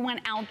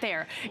everyone out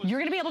there. You're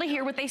going to be able to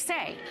hear what they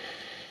say.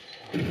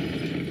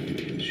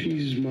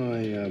 She's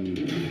my,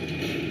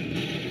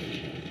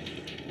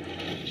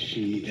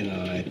 she and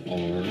I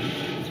are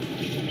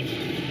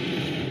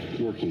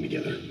working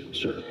together,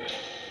 sir.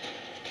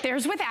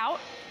 There's without.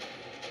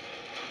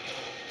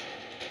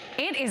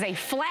 It is a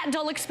flat,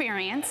 dull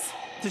experience.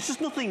 There's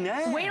just nothing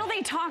there. Wait till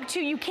they talk to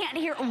you. You can't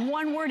hear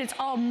one word. It's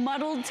all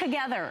muddled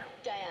together.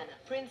 Diana,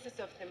 Princess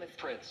of Themis.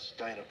 Prince,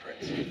 Diana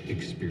Prince.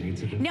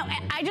 Experience it. Now,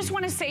 I just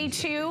want to say,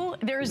 too,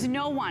 there's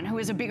no one who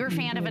is a bigger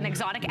fan of an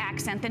exotic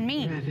accent than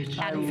me,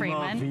 Adam Freeman.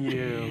 I love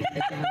you.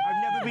 I've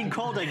never been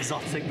called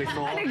exotic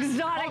before. An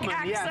exotic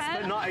accent? Yes,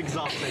 but not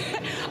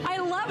exotic. I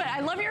love it. I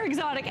love your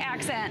exotic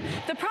accent.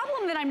 The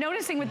problem that I'm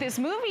noticing with this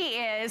movie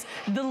is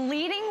the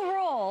leading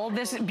role,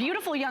 this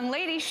beautiful young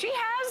lady, she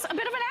has a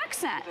bit of an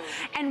accent.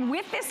 And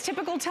with this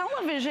typical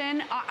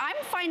television,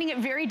 I'm finding it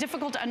very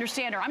difficult to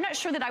understand her. I'm not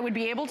sure that I would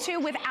be able to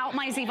without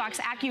my Zvox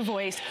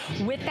AccuVoice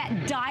with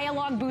that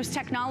dialogue boost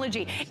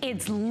technology.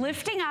 It's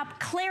lifting up,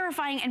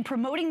 clarifying, and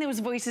promoting those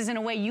voices in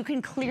a way you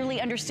can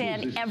clearly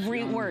understand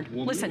every word.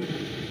 Listen.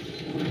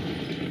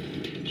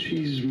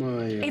 She's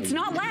my... It's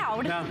not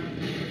loud. No.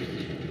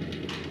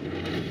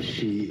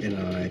 She and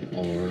I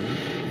are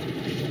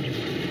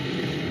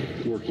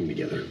working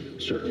together,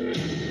 sir.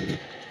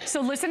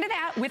 So listen to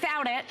that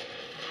without it.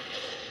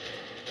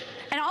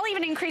 And I'll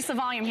even increase the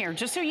volume here,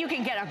 just so you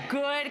can get a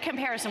good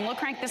comparison. We'll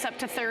crank this up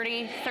to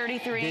 30,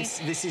 33.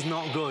 This is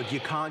not good. You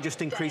can't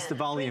just increase the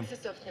volume.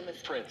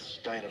 Prince,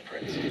 Diana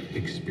Prince.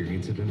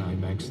 Experience it in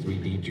IMAX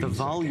 3D. The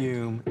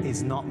volume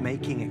is not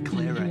making it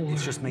clearer.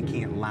 It's just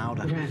making it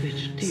louder.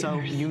 So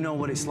you know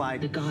what it's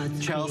like.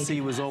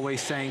 Chelsea was always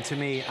saying to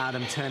me,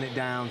 Adam, turn it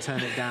down, turn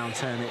it down,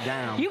 turn it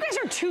down. You guys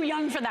are too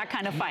young for that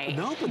kind of fight.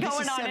 No, but this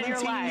is 17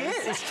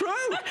 years. It's true.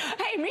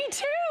 Hey, me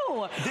too.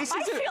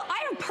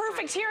 I have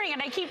perfect hearing,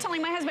 and I keep telling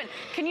my husband,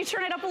 can you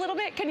turn it up a little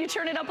bit? Can you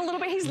turn it up a little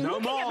bit? He's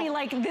looking at me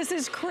like, this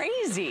is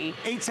crazy.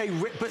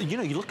 But you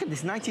know, you look at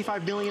this,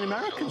 95 million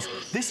Americans.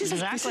 This is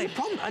a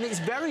problem, and it's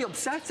very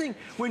upsetting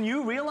when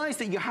you realize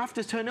that you have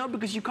to turn it up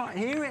because you can't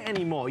hear it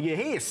anymore. You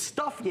hear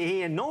stuff, you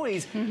hear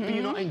noise, but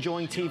you're not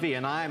enjoying TV,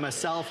 and I am a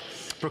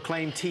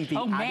self-proclaimed TV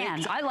addict.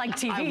 Man, I like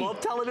TV. I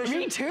love television.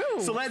 Me too.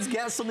 So let's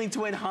get something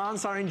to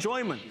enhance our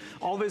enjoyment.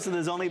 Obviously,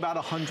 there's only about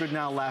 100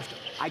 now left.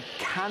 I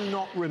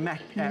cannot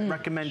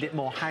recommend it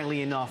more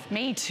highly enough.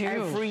 Me too.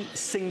 Every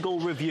single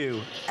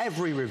review,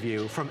 every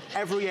review from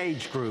every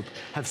age group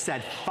have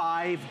said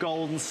 5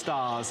 golden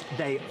stars.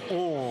 They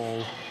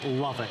all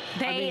love it.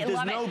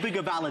 There's no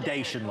bigger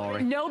validation,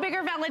 Lori. No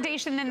bigger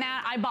validation than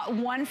that. I bought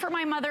one for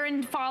my mother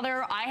and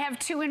father. I have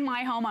 2 in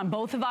my home on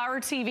both of our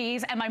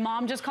TVs, and my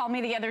mom just called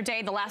me the other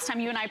day, the last time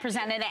you and I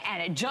presented it,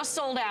 and it just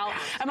sold out.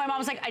 And my mom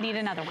was like, I need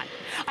another one.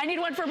 I need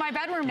one for my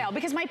bedroom now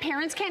because my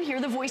parents can't hear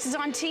the voices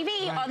on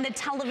TV, on the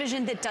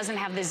television that doesn't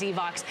have the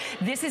Zvox.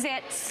 This is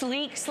it.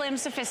 Sleek, slim,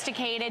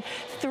 sophisticated,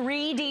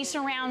 3D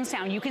surround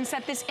sound. You can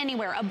set this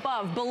anywhere,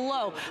 above,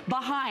 below,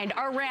 behind,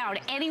 around.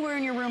 Anywhere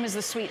in your room is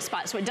the sweet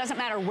spot, so it doesn't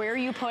matter where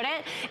you put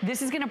it.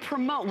 This is going to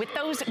promote, with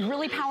those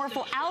really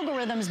powerful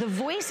algorithms, the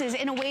voices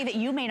in a way that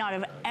you may not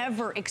have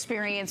ever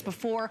experienced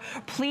before.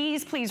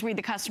 Please, please read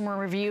the customer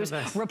reviews.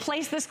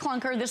 Replace this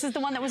clunker. This is the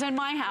one that was in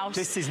my house.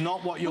 This is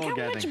not what you're getting.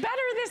 Look how much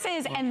better this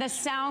is, and the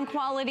sound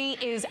quality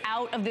is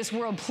out of this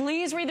world.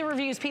 Please read the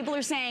reviews. People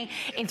are saying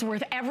it's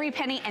worth every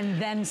penny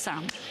and then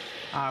some.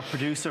 Our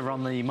producer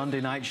on the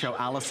Monday night show,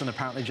 Allison,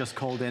 apparently just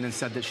called in and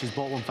said that she's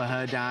bought one for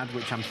her dad,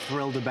 which I'm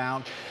thrilled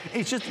about.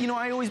 It's just, you know,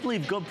 I always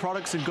believe good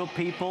products and good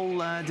people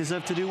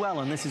deserve to do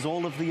well, and this is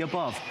all of the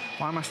above.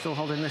 Why am I still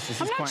holding this?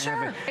 This is quite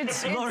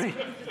heavy. Lori,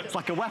 it's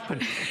like a weapon.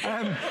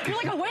 You're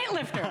like a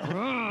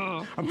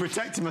weightlifter. I'm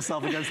protecting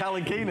myself against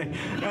Helen Keeney.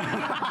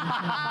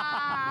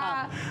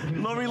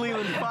 Lori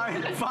Leland,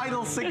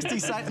 final 30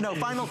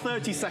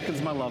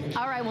 seconds, my love.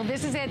 All right, well,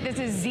 this is it. This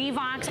is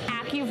Zvox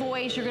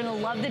AccuVoice. You're going to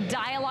love the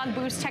dialogue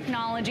boost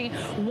technology.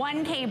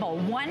 1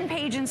 cable,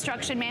 1-page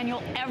instruction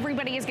manual.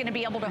 Everybody is going to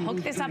be able to hook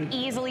this up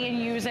easily and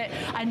use it.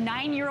 A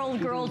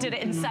 9-year-old girl did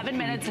it in 7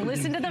 minutes.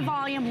 Listen to the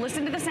volume.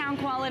 Listen to the sound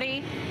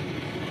quality.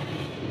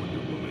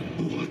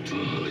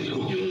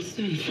 You'll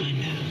soon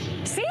find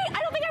out. See,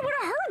 I don't think I would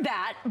have heard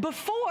that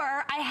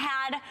before I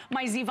had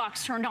my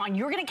Zvox turned on.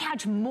 You're going to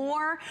catch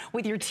more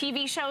with your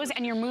TV shows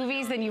and your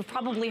movies than you've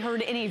probably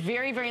heard in a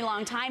very, very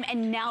long time,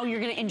 and now you're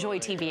going to enjoy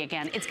TV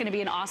again. It's going to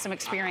be an awesome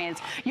experience.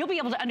 You'll be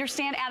able to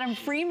understand Adam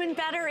Freeman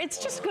better. It's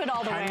just good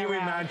all the way around. Can you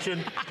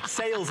imagine?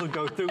 Sales will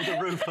go through the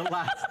roof at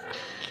last.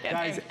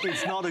 Guys,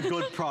 it's not a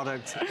good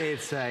product.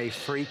 It's a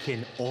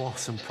freaking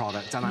awesome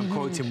product, and I'm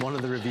quoting one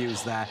of the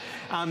reviews there,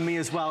 and me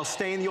as well.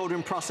 Stay in the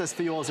ordering process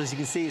for yours. As you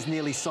can see, it's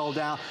nearly sold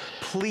out.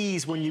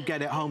 Please, when you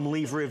get it home,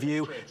 leave a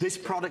review. This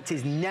product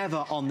is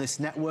never on this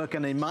network,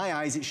 and in my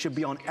eyes, it should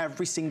be on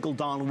every single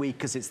darn week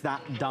because it's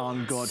that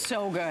darn good.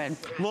 So good.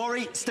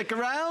 Lori, stick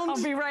around.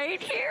 I'll be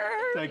right here.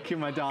 Thank you,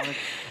 my darling.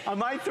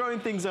 Am I throwing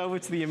things over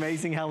to the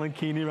amazing Helen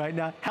Keeney right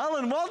now?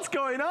 Helen, what's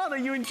going on? Are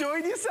you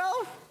enjoying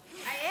yourself?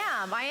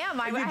 I am.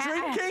 Are you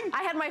drinking?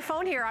 I had my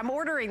phone here. I'm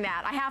ordering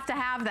that. I have to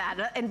have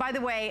that. And by the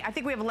way, I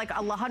think we have like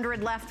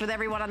 100 left with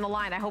everyone on the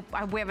line. I hope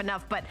we have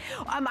enough. But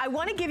I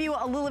want to give you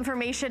a little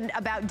information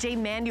about J.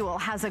 Manuel.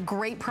 Has a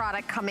great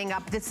product coming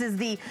up. This is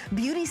the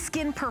Beauty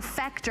Skin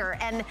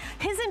Perfector. And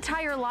his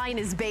entire line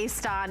is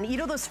based on, you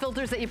know those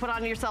filters that you put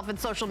on yourself in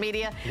social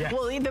media? Yes.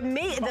 Well,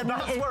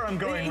 that's where I'm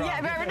going wrong.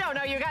 Yeah,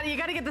 no, you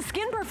got to get the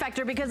Skin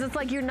Perfector because it's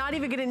like you're not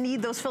even going to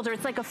need those filters.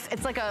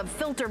 It's like a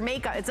filter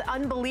makeup. It's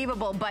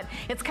unbelievable. But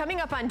It's coming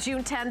up on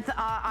June 10th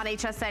on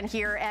HSN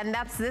here, and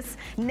that's this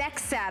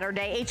next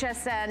Saturday.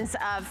 HSN's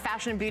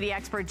fashion and beauty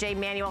expert, Jay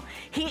Manuel.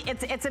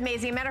 It's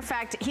amazing. Matter of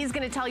fact, he's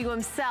going to tell you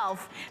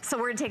himself. So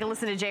we're going to take a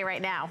listen to Jay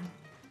right now.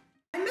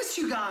 I miss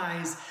you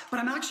guys, but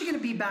I'm actually going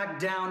to be back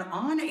down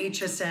on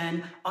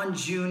HSN on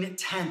June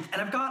 10th,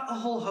 and I've got a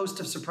whole host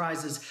of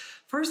surprises.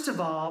 First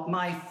of all,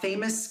 my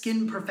famous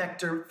Skin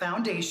Perfector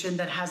foundation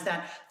that has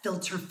that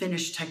filter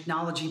finish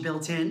technology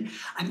built in.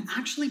 I'm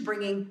actually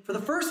bringing, for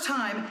the first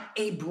time,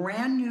 a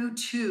brand new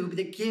tube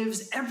that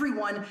gives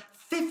everyone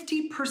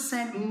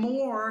 50%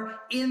 more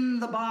in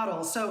the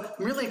bottle. So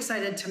I'm really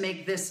excited to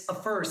make this a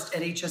first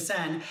at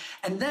HSN.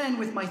 And then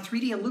with my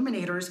 3D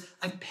illuminators,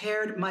 I've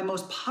paired my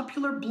most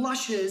popular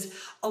blushes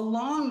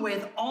along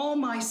with all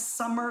my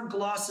summer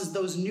glosses,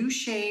 those new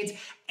shades,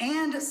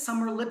 and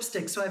summer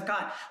lipstick. So I've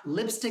got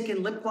lipstick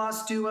and lip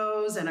gloss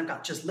duos, and I've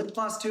got just lip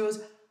gloss duos.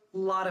 A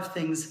lot of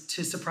things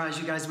to surprise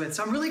you guys with.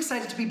 So I'm really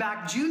excited to be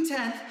back June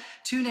 10th.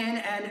 Tune in,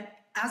 and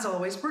as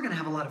always, we're gonna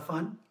have a lot of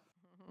fun.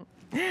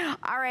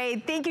 All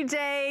right, thank you,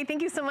 Jay.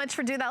 Thank you so much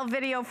for doing that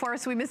video for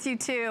us. We miss you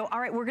too. All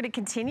right, we're going to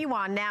continue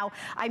on now.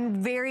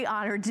 I'm very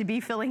honored to be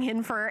filling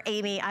in for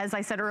Amy, as I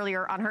said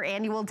earlier, on her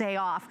annual day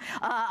off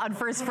on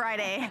First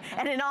Friday.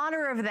 And in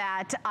honor of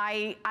that,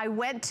 I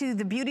went to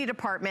the beauty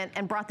department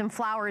and brought them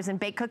flowers and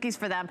baked cookies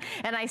for them.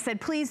 And I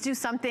said, please do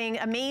something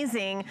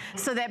amazing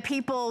so that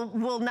people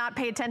will not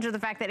pay attention to the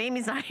fact that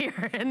Amy's not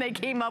here. And they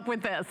came up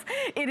with this.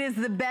 It is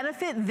the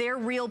Benefit They're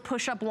Real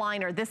Push-Up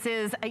Liner. This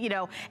is, you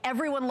know,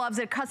 everyone loves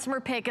it.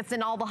 Customer pick. It's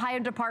in all the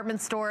high-end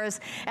department stores.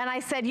 And I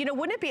said, you know,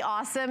 wouldn't it be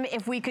awesome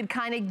if we could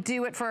kind of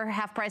do it for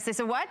half price? They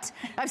said, what?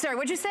 I'm sorry,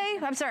 what'd you say?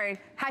 I'm sorry.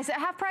 I said,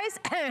 half price?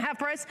 Half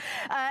price?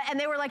 And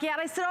they were like, yeah.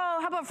 And I said, oh,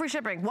 how about free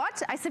shipping?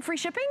 What? I said, free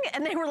shipping?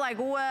 And they were like,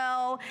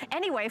 well,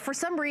 anyway, for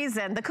some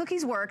reason, the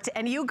cookies worked,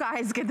 and you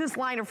guys get this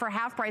liner for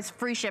half price,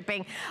 free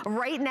shipping.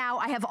 Right now,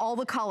 I have all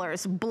the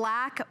colors: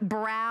 black,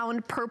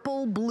 brown,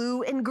 purple,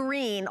 blue, and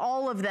green,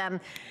 all of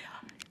them.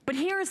 But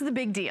here's the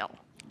big deal.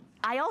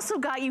 I also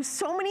got you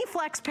so many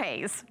flex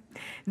pays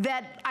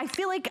that I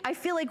feel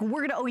like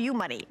we're gonna owe you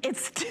money.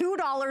 It's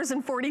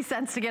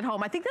 $2.40 to get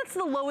home. I think that's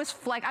the lowest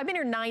flex. I've been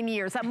here 9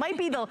 years. That might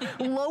be the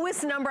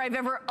lowest number I've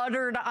ever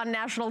uttered on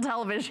national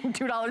television,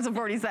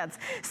 $2.40.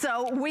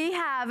 So we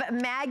have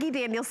Maggie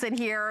Danielson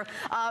here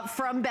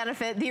from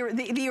Benefit, the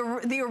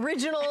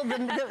original,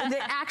 the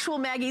actual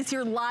Maggie's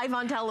here live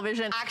on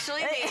television.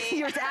 Actually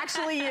me. It's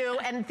actually you,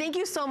 and thank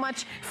you so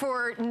much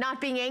for not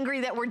being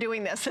angry that we're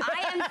doing this.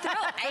 I am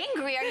thrilled.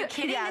 Angry? Are you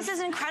kidding? Yes. This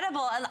is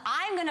incredible. And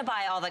I'm gonna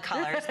buy all the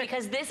colors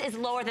because this is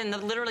lower than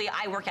literally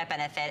I work at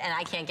Benefit and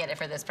I can't get it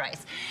for this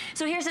price.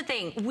 So here's the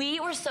thing. We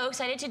were so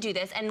excited to do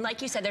this, and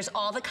like you said, there's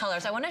all the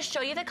colors. I want to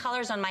show you the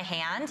colors on my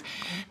hand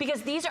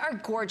because these are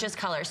gorgeous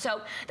colors.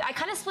 So I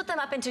kind of split them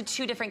up into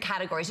two different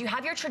categories. You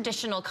have your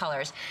traditional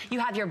colors. You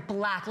have your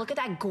black. Look at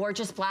that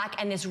gorgeous black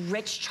and this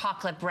rich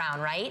chocolate brown,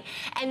 right?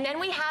 And then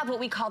we have what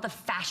we call the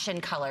fashion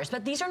colors,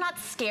 but these are not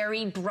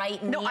scary,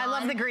 bright, neon. No, I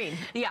love the green.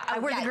 Yeah, I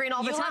wear the green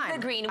all the time. You love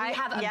the green. We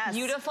have a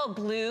beautiful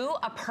blue,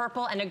 a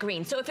purple, and a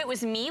green. So if it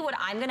was me, what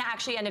I'm gonna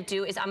actually end up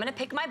do is I'm gonna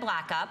pick my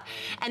black up,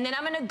 and then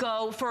I'm gonna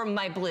go for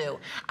my blue.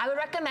 I would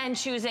recommend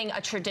choosing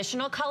a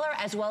traditional color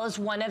as well as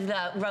one of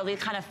the really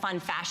kind of fun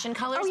fashion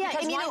colors. Oh yeah,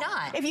 because and why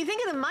not? If you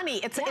think of the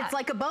money, it's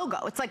like a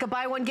BOGO. It's like a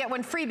buy one, get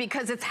one free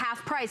because it's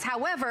half price.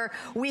 However,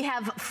 we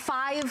have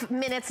 5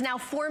 minutes now,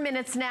 4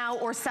 minutes now,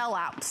 or sell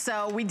out.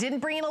 So we didn't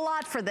bring in a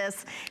lot for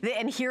this.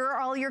 And here are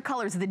all your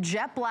colors: the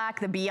jet black,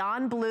 the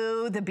beyond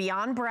blue, the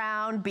beyond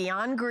brown,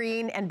 beyond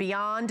green, and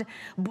beyond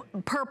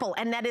purple.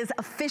 And that is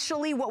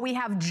officially what we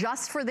have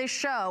just for this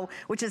show,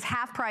 which is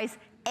half price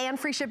and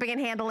free shipping and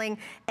handling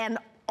and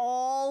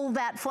all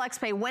that flex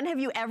pay. When have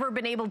you ever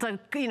been able to,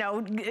 you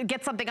know,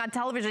 get something on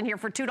television here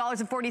for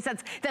 $2.40?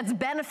 That's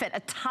Benefit,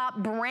 a top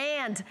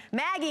brand.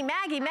 Maggie.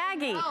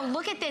 Oh,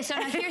 look at this. So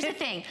now here's the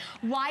thing.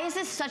 Why is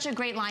this such a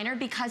great liner?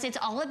 Because it's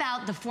all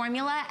about the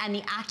formula and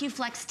the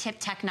AccuFlex tip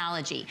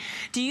technology.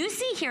 Do you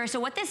see here? So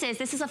what this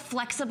is a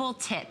flexible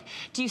tip.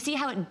 Do you see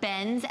how it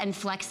bends and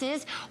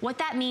flexes? What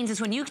that means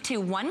is when you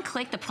do one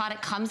click, the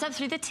product comes up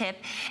through the tip,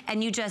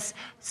 and you just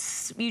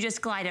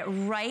glide it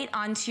right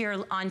onto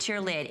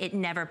your lid. It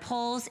never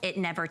pulls, it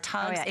never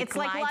tugs. Oh, yeah. It's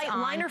like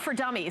liner for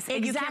dummies.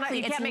 Exactly.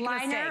 You can't make a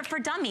mistake. It's liner for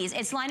dummies.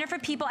 It's liner for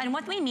people. And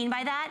what we mean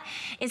by that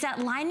is that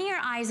lining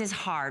your eyes is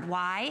hard.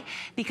 Why?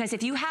 Because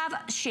if you have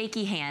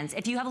shaky hands,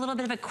 if you have a little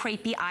bit of a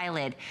crepey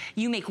eyelid,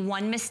 you make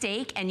one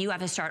mistake and you have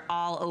to start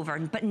all over,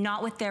 but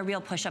not with their real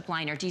push-up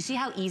liner. Do you see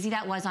how easy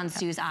that was on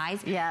Sue's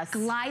eyes? Yes.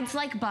 Glides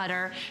like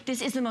butter. This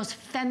is the most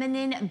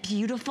feminine,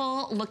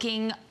 beautiful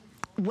looking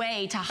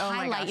way to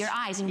highlight your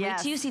eyes. And wait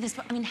till you see this.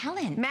 I mean,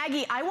 Helen.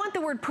 Maggie, I want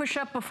the word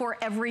push-up before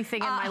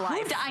everything in my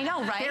life. I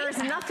know, right? There is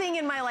nothing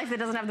in my life that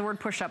doesn't have the word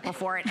push-up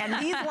before it.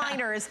 And these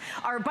liners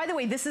are, by the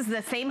way, this is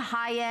the same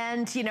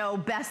high-end, you know,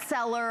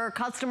 bestseller,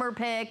 customer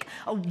pick,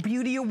 a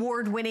beauty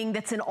award winning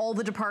that's in all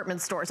the department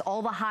stores,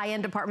 all the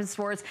high-end department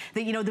stores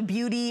that, you know, the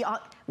beauty.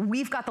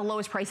 we've got the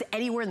lowest price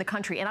anywhere in the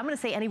country, and I'm gonna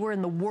say anywhere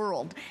in the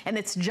world, and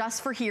it's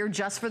just for here,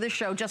 just for the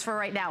show, just for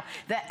right now.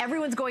 That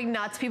everyone's going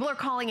nuts, people are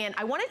calling in.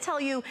 I wanna tell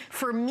you,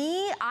 for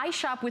me, I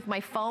shop with my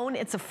phone.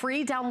 It's a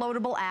free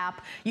downloadable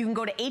app. You can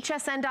go to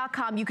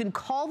hsn.com, you can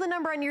call the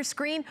number on your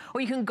screen,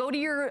 or you can go to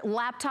your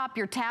laptop,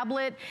 your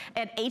tablet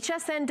at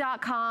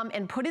hsn.com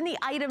and put in the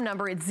item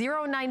number. It's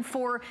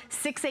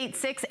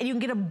 094686, and you can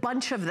get a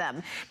bunch of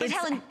them. But it's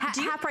Helen,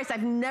 half price.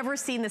 I've never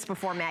seen this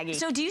before, Maggie.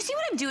 So do you see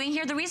what I'm doing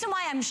here? The reason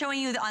why I'm showing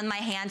you on my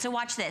hand, so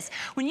watch this.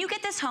 When you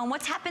get this home,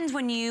 what happens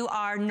when you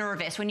are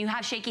nervous, when you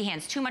have shaky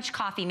hands, too much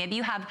coffee, maybe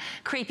you have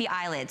crepey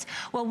eyelids?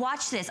 Well,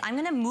 watch this. I'm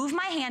gonna move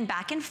my hand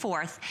back and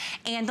forth,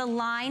 and the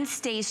line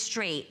stays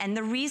straight. And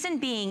the reason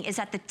being is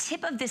that the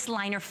tip of this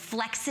liner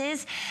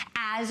flexes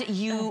as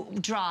you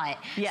draw it.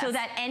 Yes. So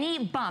that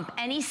any bump,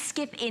 any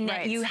skip in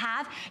that you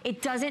have,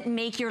 it doesn't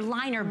make your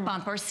liner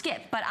bump or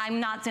skip. But I'm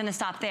not gonna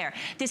stop there.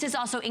 This is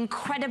also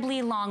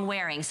incredibly long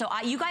wearing. So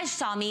you guys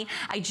saw me,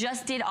 I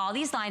just did all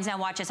these lines. Now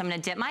watch this, I'm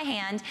gonna dip my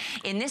hand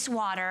in this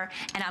water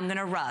and I'm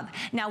gonna rub.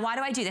 Now why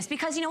do I do this?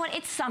 Because you know what,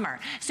 it's summer.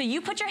 So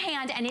you put your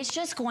hand and it's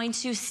just going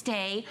to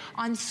stay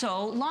on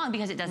so long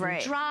because it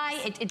doesn't dry,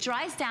 it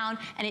dries down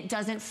and it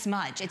doesn't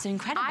smudge. It's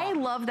incredible. I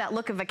love that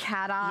look of a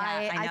cat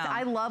eye. Yeah, I know.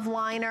 I love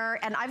liner,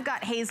 and I've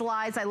got hazel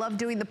eyes. I love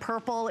doing the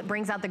purple. It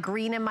brings out the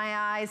green in my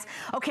eyes.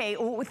 Okay,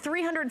 with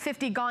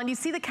 350 gone, you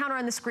see the counter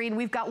on the screen.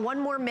 We've got one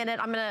more minute.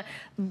 I'm gonna,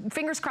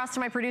 fingers crossed to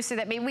my producer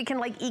that maybe we can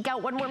like eke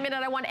out one more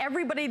minute. I want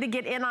everybody to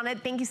get in on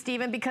it. Thank you,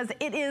 Stephen, because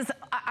it is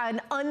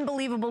an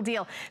unbelievable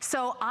deal.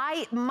 So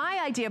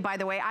my idea, by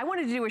the way, I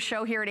wanted to do a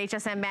show here at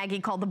HSN Maggie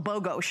called the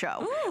BOGO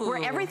Show,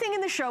 where everything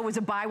in the show was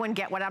a buy one,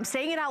 get one. I'm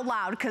saying it out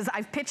loud because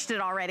I've pitched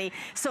it already.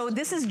 So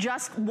this is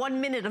just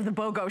 1 minute of the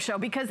BOGO Show,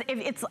 because if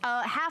it's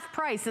half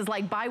price is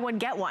like buy one,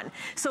 get one.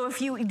 So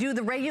if you do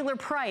the regular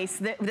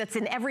price that's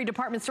in every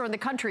department store in the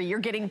country, you're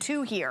getting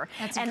 2 here.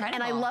 That's incredible.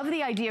 And I love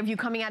the idea of you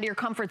coming out of your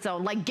comfort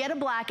zone, like get a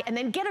black and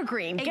then get a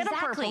green, get a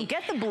purple,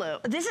 get the blue.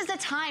 This is the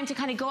time to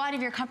kind of go out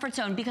of your comfort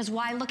zone, because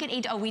why? Look at,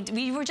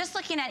 we were just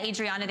looking at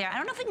Adriana there. I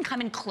don't know if we can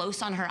come in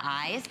close on her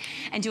eyes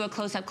and do a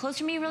close up. Close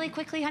for me really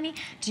quickly, honey.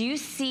 Do you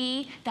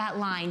see that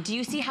line? Do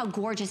you see how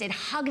gorgeous it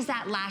hugs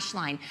that lash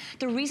line?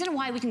 The reason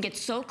why we can get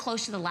so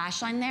close to the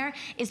lash line there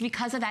is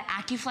because of that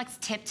AccuFlex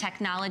tip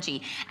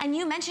technology. And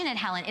you mentioned it,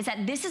 Helen, is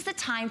that this is the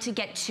time to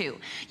get 2.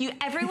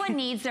 Everyone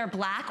needs their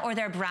black or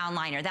their brown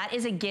liner. That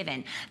is a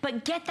given.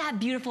 But get that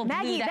beautiful blue.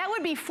 Maggie, that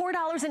would be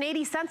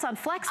 $4.80 on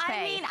FlexPay.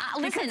 I mean,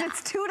 listen, because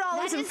it's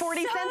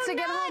 $2.40 to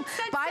get home.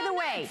 By the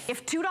way,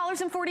 if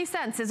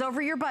 $2.40 is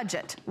over your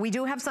budget, we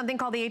do have something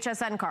called the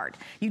HSN card.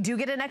 You do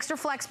get an extra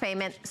flex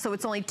payment, so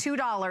it's only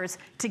 $2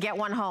 to get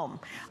one home.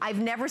 I've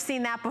never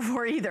seen that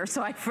before either,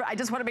 so I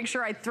just want to make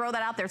sure I throw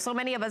that out there. So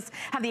many of us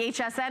have the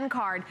HSN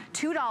card,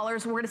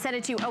 $2, we're going to send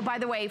it to you. Oh, by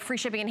the way, free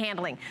shipping and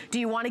handling. Do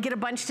you want to get a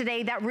bunch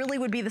today? That really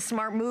would be the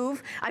smart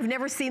move. I've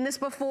never seen this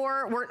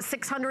before. We're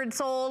 600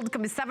 sold,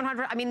 could be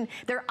 700. I mean,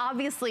 they're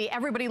obviously,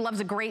 everybody loves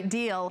a great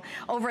deal.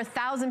 Over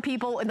 1,000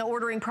 people in the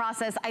ordering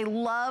process. I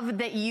love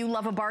that you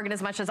love a bargain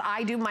as much as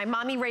I do. My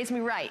mommy raised me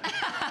right,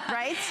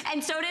 right?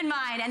 And so did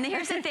mine. And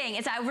here's the thing,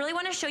 is I really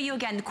want to show you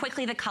again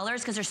quickly the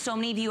colors, because there's so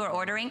many of you are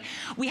ordering.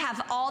 We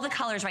have all the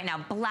colors right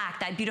now. Black,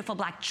 that beautiful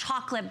black,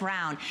 chocolate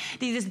brown,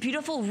 this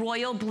beautiful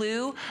royal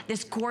blue,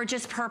 this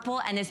gorgeous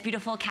purple, and this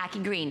beautiful khaki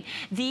green.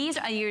 These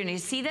are, you're going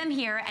to see them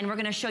here, and we're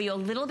going to show you a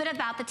little bit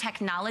about the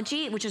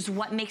technology, which is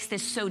what makes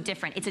this so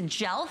different. It's a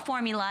gel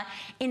formula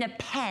in a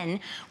pen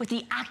with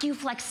the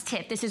AccuFlex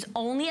tip. This is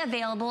only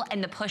available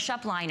in the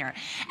push-up liner.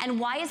 And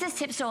why is this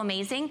tip so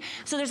amazing?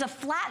 So there's a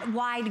flat,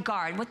 wide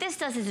guard. What this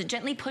does is it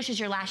gently pushes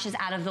your lashes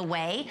out of the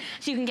way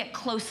so you can get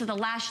close to the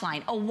lash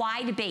line. A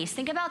wide base.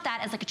 Think about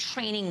that as like a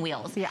training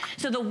wheels. Yeah.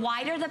 So the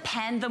wider the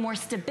pen, the more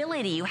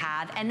stability you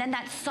have, and then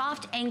that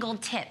soft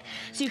angled tip.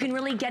 So you can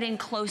really get in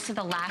close to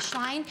the lash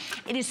line.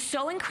 It is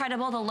so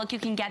incredible the look you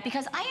can get,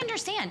 because I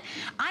understand.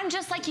 I'm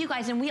just like you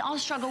guys, and we all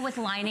struggle with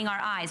lining our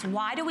eyes.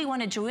 Why do we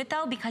want to do it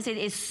though? Because it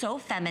is so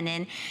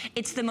feminine.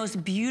 It's the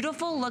most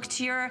beautiful look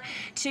to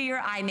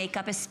your eye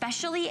makeup,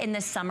 especially in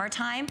the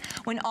summertime,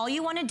 when all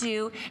you want to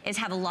do is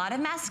have a lot of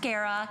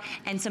mascara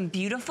and some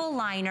beautiful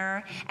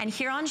liner. And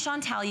here on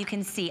Chantal, you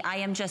can see I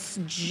am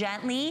just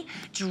gently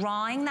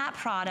drawing that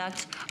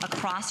product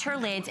across her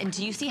lids. And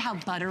do you see how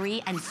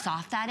buttery and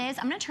soft that is?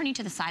 I'm going to turn you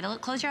to the side.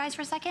 Close your eyes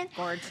for a second.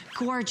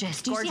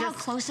 Gorgeous. Do you see how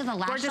close to the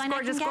lash line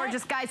I can get?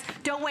 Gorgeous. Guys,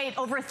 don't wait.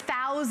 Over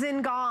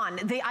 1,000 gone.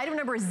 The item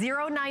number is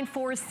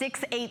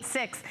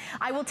 094686.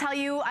 I will tell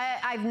you,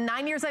 I've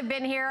 9 years I've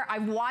been here.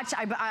 I've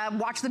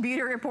watched the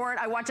Beauty Report.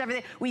 I watch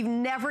everything. We've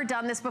never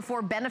done this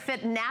before.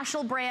 Benefit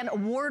National Brand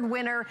Award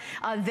winner.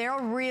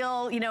 They're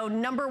real,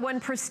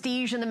 #1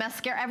 prestige in the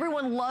mascara.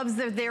 Everyone loves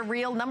their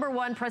real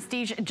 #1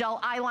 prestige gel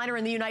eyeliner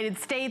in the United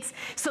States.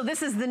 So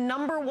this is the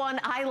 #1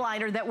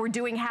 eyeliner that we're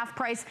doing half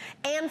price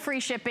and free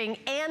shipping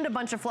and a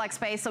bunch of flex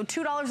pay. So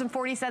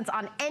 $2.40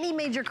 on any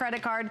major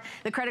credit card.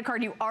 The credit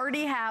card you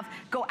already have.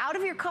 Go out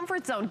of your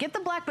comfort zone. Get the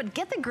black, but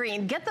get the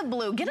green, get the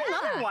blue, get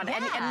another one.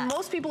 And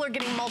most people are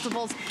getting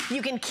multiples.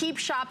 You can keep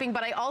shopping,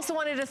 but I also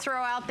wanted to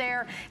throw out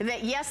there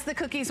that yes, the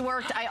cookies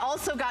worked. I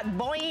also got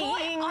boing.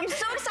 Boy, I'm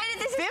so excited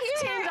this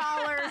is here.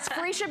 $15,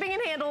 free shipping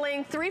and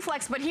handling, 3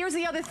 flex. But here's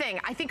the other thing.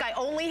 I think I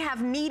only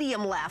have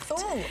medium left.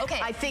 Oh, okay.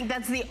 I think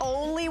that's the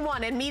only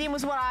one, and medium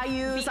is what I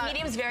use.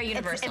 Medium's very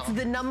universal. It's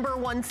the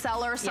 #1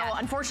 seller, so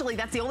unfortunately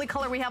that's the only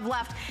color we have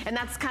left, and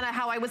that's kind of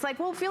how I was like,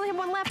 well, if we only have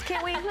one left,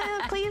 can't we?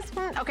 Please?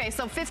 Okay,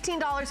 so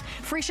 $15,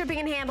 free shipping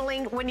and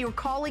handling. When you're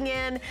calling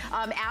in,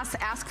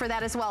 ask for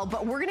that as well.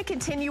 But we're gonna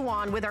continue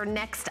on with our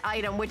next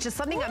item, which is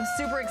something I'm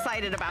super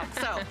excited about.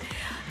 So,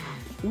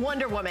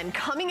 Wonder Woman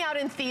coming out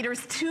in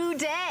theaters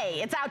today.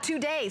 It's out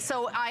today.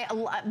 So I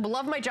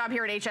love my job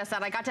here at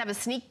HSN. I got to have a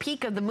sneak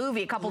peek of the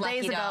movie a couple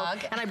days ago.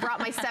 And I brought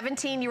my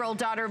 17-year-old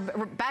daughter,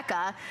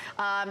 Rebecca.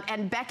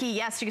 And Becky,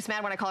 yes, she gets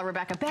mad when I call her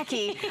Rebecca.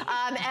 Becky.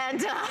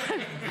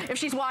 If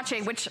she's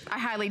watching, which I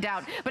highly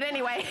doubt. But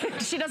anyway,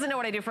 she doesn't know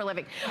what I do for a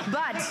living.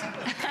 But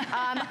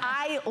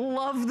I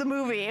love the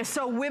movie.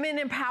 So women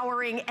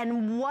empowering.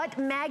 And what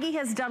Maggie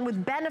has done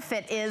with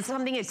Benefit is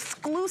something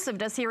exclusive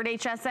to us here at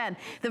HSN.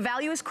 The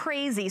value is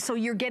crazy. So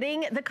you're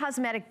getting the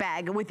cosmetic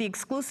bag with the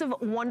exclusive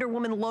Wonder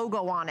Woman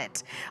logo on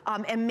it.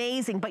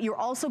 Amazing, but you're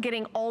also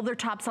getting all their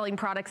top selling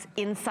products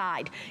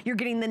inside. You're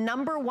getting the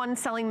 #1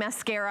 selling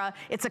mascara.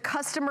 It's a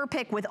customer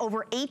pick with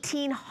over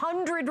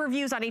 1,800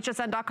 reviews on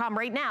hsn.com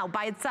right now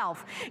by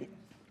itself.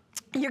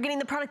 You're getting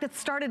the product that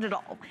started it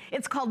all.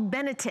 It's called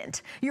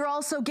Benetint. You're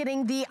also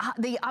getting that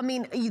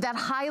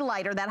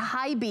highlighter, that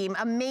high beam,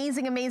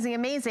 amazing, amazing,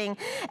 amazing.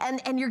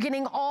 And you're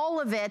getting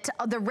all of it,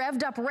 the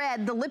revved up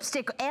red, the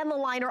lipstick and the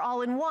liner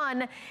all in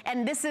one.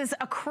 And this is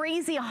a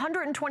crazy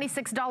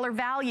 $126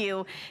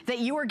 value that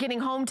you are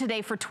getting home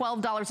today for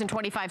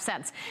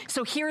 $12.25.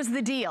 So here's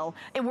the deal.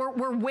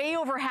 We're way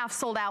over half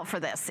sold out for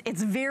this.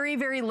 It's very,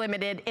 very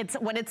limited.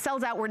 When it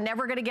sells out, we're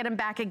never gonna get them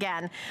back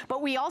again.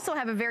 But we also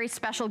have a very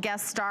special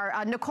guest star,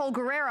 Nicole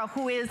Guerrero,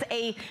 who is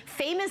a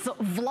famous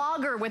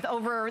vlogger with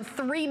over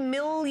 3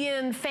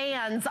 million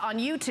fans on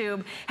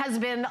YouTube, has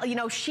been,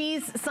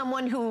 she's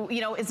someone who,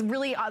 is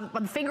really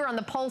a finger on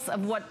the pulse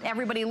of what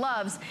everybody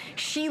loves.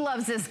 She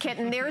loves this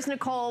kitten. There's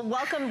Nicole.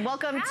 Welcome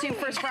to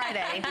First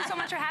Friday. Thank you so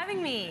much for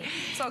having me.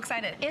 So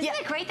excited. Isn't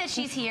it great that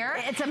she's here?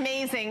 It's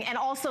amazing. And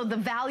also the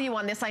value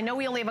on this. I know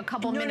we only have a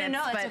couple minutes.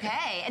 No, it's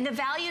okay. And the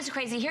value is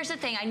crazy. Here's the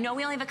thing. I know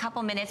we only have a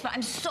couple minutes, but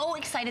I'm so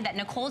excited that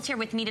Nicole's here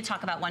with me to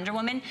talk about Wonder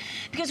Woman,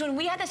 because when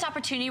we had this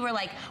opportunity, we're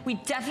like, we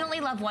definitely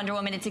love Wonder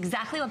Woman. It's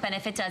exactly what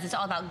Benefit does. It's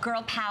all about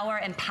girl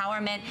power,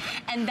 empowerment,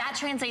 and that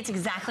translates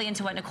exactly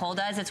into what Nicole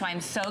does. That's why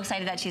I'm so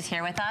excited that she's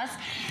here with us.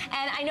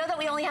 And I know that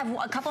we only have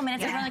a couple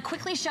minutes. I'm going to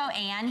quickly show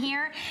Anne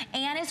here.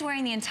 Anne is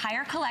wearing the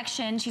entire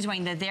collection. She's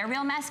wearing the They're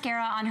Real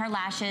mascara on her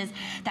lashes,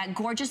 that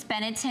gorgeous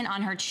Benetint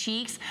on her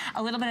cheeks,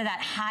 a little bit of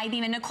that high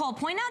beam. And Nicole,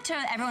 point out to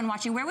everyone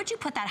watching, where would you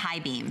put that high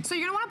beam? So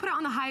you're going to want to put it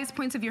on the highest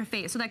points of your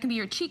face. So that can be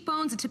your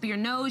cheekbones, the tip of your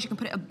nose. You can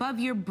put it above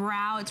your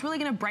brow. It's really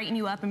going to brighten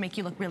you up and make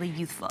you look really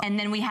youthful. And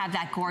then we have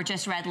that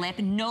gorgeous red lip.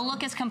 No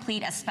look is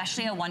complete,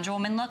 especially a Wonder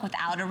Woman look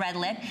without a red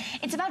lip.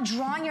 It's about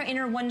drawing your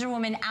inner Wonder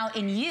Woman out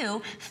in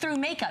you through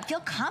makeup.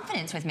 Feel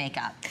confidence with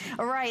makeup.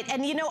 All right,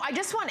 and I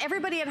just want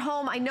everybody at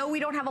home, I know we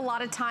don't have a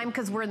lot of time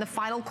because we're in the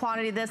final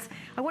quantity of this.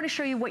 I want to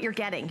show you what you're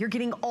getting. You're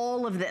getting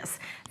all of this.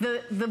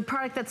 The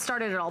product that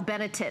started it all,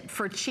 Benetint,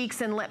 for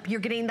cheeks and lip. You're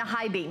getting the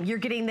high beam. You're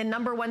getting the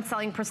 #1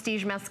 selling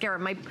prestige mascara,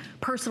 my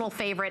personal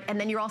favorite. And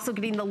then you're also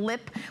getting the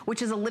lip,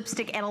 which is a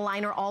lipstick and a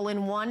liner all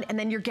in one. And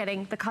then you're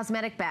getting the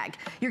cosmetic bag.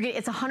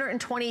 It's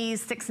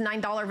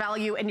 $126.9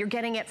 value, and you're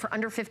getting it for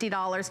under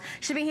 $50.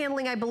 Shipping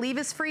handling, I believe,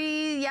 is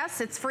free.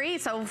 Yes, it's free.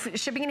 So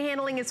shipping and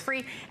handling is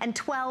free, and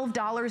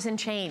 $12 and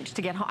change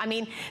to get home. I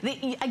mean,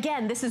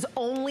 again, this is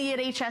only at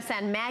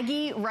HSN.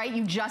 Maggie, right?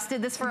 You just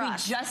did this for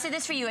us. We just did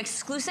this for you,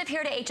 exclusive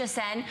here to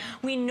HSN.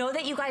 We know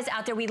that you guys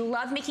out there, we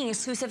love making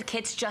exclusive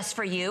kits just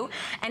for you.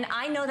 And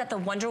I know that the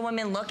Wonder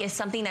Woman look is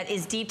something that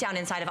is deep down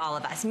inside of all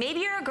of us.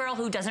 Maybe you're a girl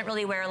who doesn't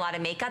really wear a lot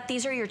of makeup.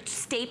 These are your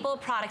staple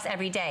products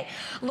every day.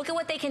 Look at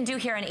what they can do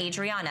here on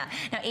Adriana.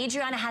 Now,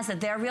 Adriana has the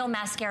They're Real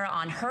mascara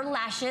on. Her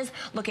lashes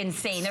look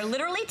insane. They're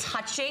literally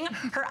touching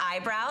her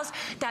eyebrows.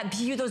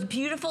 Those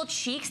beautiful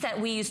cheeks that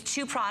we use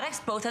 2 products.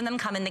 Both of them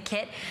come in the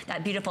kit.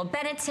 That beautiful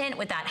Benetint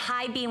with that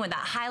high beam, with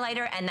that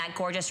highlighter, and that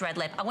gorgeous red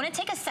lip. I want to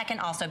take a second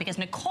also, because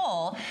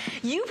Nicole,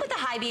 you put the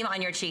high beam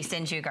on your cheeks,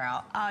 didn't you,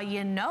 girl?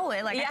 You know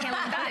it. Like, I can't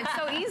live without it. It's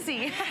so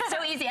easy.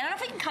 So easy. I don't know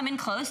if we can come in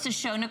close to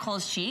show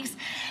Nicole's cheeks,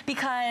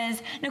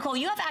 because Nicole,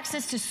 you have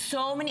access to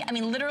so many, I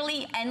mean,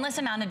 literally endless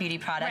amount of beauty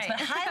products, but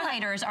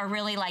highlighters are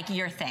really like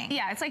your thing.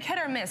 Yeah, it's like hit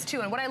or miss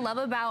too. And what I love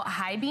about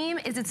High Beam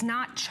is it's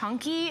not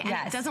chunky, and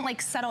it doesn't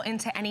like settle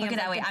into any look of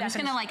at that way. I'm just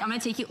gonna I'm gonna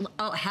take you.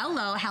 Oh,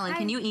 hello, Helen.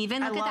 Can you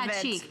even look at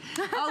that cheek?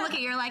 Oh, look at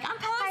you're like, I'm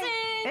posing.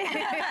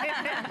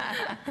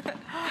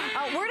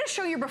 We're going to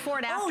show you before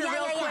and after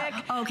real quick.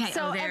 Okay,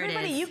 so there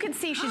everybody, you can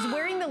see she's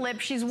wearing the lip,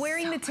 she's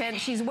wearing the tint,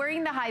 she's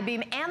wearing the high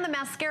beam and the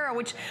mascara,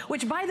 which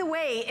by the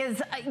way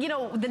is, you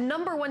know, the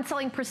 #1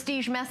 selling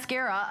prestige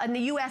mascara in the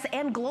U.S.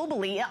 and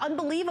globally.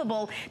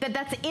 Unbelievable that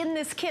that's in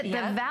this kit.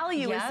 The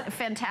value is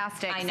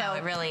fantastic. I know,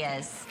 it really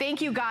is.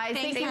 Thank you guys.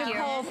 Thank you,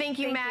 Nicole. Thank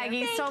you,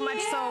 Maggie. So much.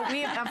 So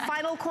we have a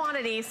final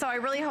quantity. So I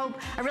really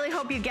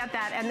hope you get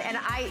that. And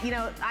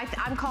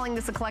I'm calling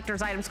this a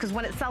collector's items because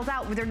when it sells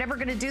out, they're never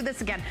going to do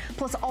this again.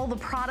 Plus all the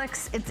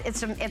products,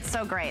 it's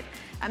so great.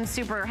 I'm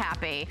super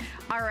happy.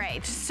 All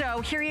right,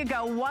 so here you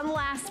go. One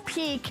last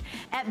peek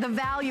at the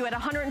value at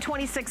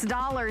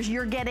 $126.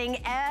 You're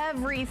getting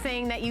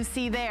everything that you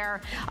see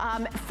there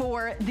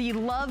for the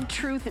Love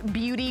Truth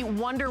Beauty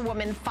Wonder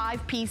Woman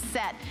 5-piece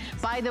set.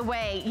 By the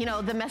way, you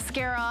know, the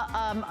mascara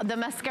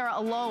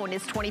alone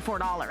is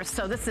 $24.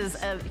 So this is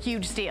a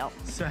huge steal.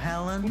 So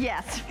Helen?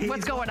 Yes,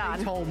 what's going on?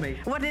 They told me.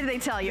 What did they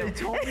tell you? They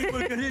told me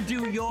we're going to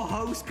do your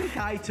host pick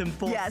item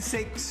for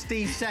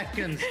 60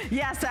 seconds.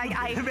 Yes, I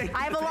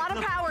have a lot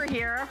of power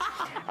here.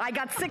 I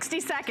got 60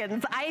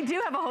 seconds. I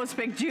do have a host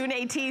pick June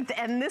 18th,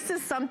 and this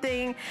is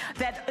something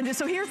that,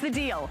 so here's the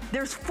deal.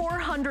 There's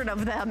 400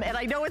 of them, and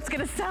I know it's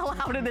going to sell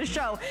out of the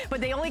show, but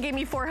they only gave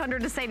me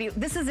 400 to say to you.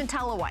 This is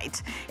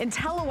IntelliWhite.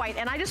 IntelliWhite,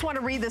 and I just want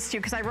to read this to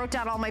you because I wrote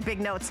down all my big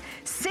notes.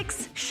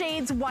 6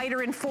 shades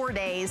whiter in 4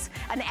 days,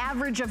 an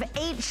average of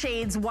 8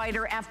 shades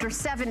whiter after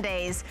 7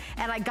 days,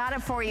 and I got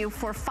it for you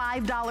for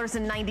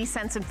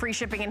 $5.90 in free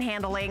shipping and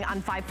handling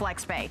on 5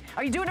 FlexPay.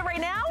 Are you doing it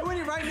right now? Doing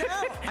it right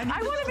now.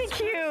 I want to be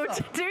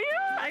cute. Do you?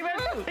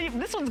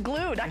 This one's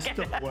glued. This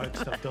stuff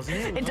works,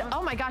 doesn't it?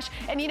 Oh my gosh.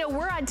 And you know,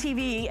 we're on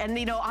TV and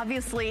you know,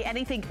 obviously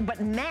anything, but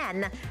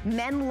men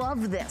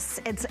love this.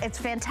 It's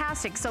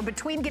fantastic. So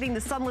between getting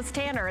the sunless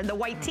tanner and the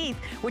white teeth,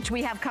 which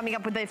we have coming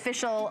up with the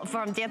official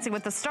from Dancing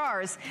with the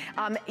Stars,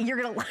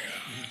 you're going to...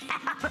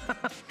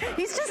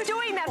 He's just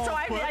doing that so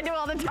I do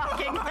all the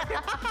talking.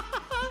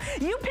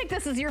 You picked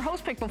this as your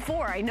host pick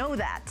before, I know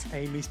that.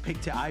 Amy's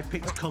picked it, I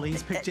picked it,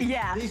 Colleen's picked it.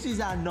 Yeah. This is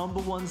our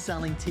 #1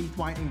 selling teeth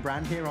whitening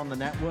brand here on the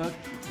network.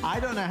 I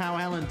don't know how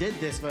Helen did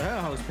this for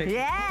her host pick.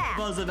 Yeah.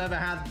 None of us have ever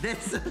had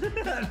this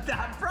at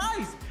that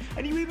price.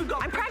 And you even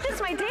got... I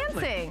practiced my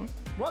dancing.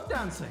 What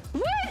dancing?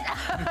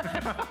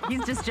 What?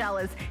 He's just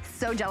jealous.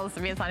 So jealous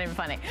of me, it's not even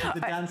funny. The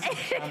dancing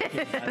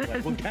champion, by the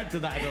way. We'll get to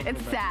that.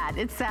 It's sad.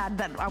 It's sad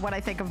that what I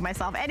think of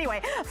myself.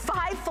 Anyway,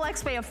 5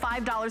 FlexPay of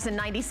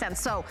 $5.90.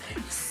 So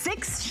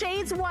 6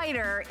 shades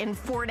whiter in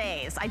 4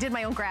 days. I did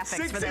my own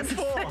graphics for this.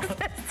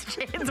 6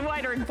 shades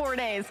whiter in 4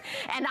 days.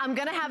 And I'm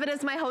going to have it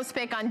as my host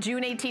pick on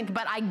June 18th,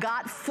 but I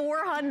got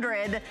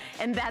 400,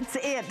 and that's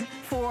it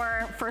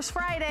for First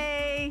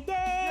Friday. Yay!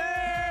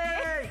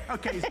 Yay!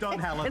 Okay, it's done,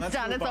 Helen. It's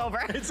done. It's over.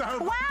 It's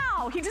over.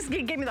 Wow! He just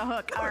gave me the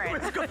hook. All right.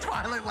 It's got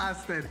Twilight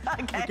lasted.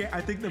 Okay. I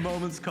think the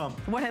moment's come.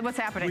 What's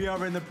happening? We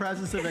are in the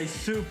presence of a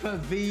super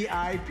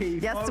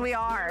VIP. Yes, we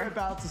are. We're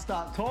about to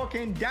start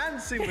talking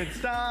Dancing with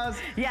Stars.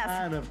 Yes.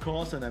 And of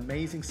course, an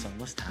amazing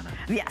sunless tanner.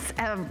 Yes,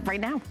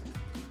 right now.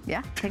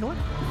 Yeah, take a look.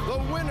 The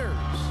winners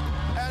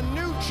and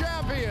new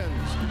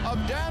champions of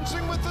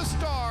Dancing with the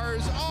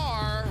Stars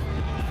are...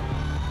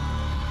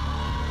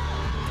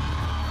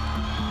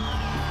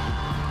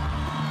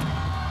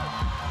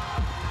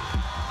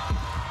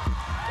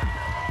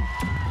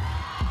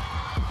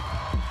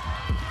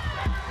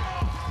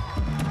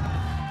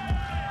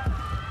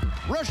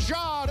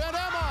 Rashad and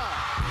Emma.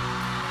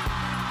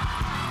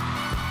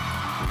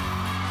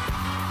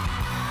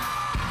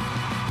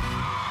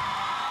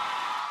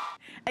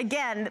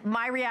 Again,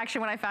 my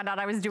reaction when I found out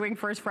I was doing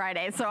First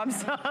Friday, so I'm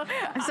so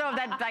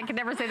that I can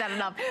never say that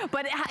enough.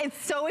 But it's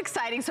so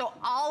exciting. So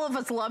all of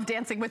us love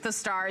Dancing with the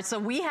Stars. So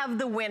we have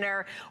the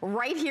winner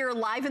right here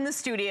live in the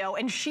studio,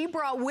 and she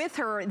brought with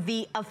her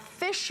the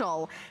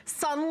official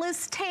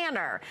sunless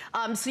tanner.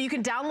 So you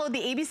can download the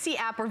ABC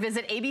app or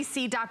visit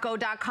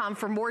abc.go.com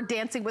for more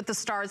Dancing with the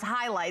Stars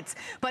highlights.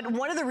 But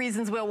one of the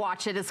reasons we'll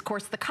watch it is, of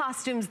course, the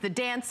costumes, the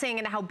dancing,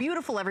 and how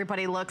beautiful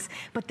everybody looks.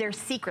 But there's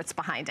secrets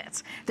behind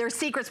it. There's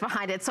secrets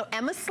behind it. So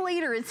Emma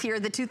Slater is here,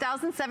 the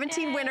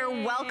 2017 winner.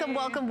 Welcome,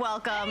 welcome,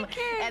 welcome. Thank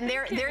you, and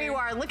there you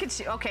are. Look at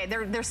you. Okay,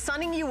 they're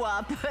sunning you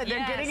up.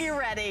 They're getting you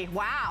ready.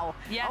 Wow.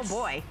 Yes. Oh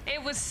boy.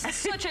 It was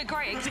such a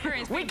great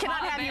experience. We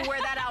cannot have you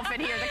wear that outfit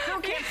here. The crew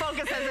can't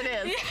focus as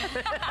it is.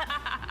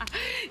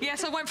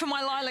 Yes, I went for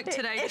my lilac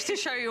today just to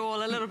show you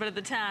all a little bit of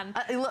the tan.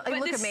 You look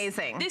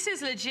amazing. This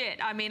is legit.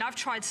 I mean, I've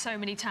tried so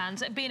many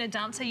tans. Being a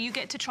dancer, you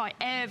get to try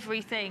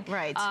everything.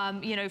 Right.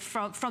 You know,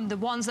 from the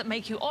ones that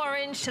make you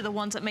orange to the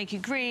ones that make you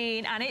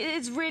green, and it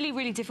is really,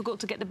 really difficult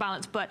to get the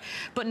balance. But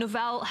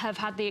Novell have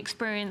had the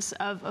experience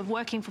of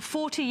working for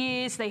 40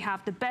 years. They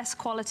have the best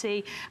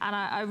quality, and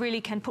I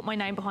really can put my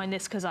name behind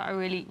this because I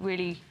really,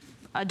 really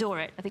adore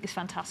it. I think it's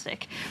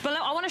fantastic. But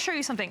look, I want to show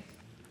you something.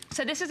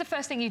 So this is the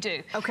first thing you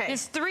do. Okay.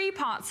 There's 3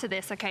 parts to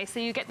this, okay?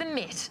 So you get the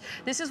mitt.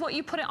 This is what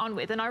you put it on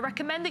with, and I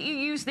recommend that you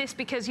use this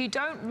because you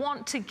don't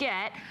want to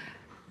get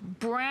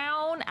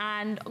brown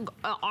and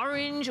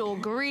orange or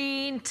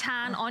green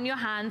tan on your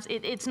hands,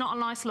 it's not a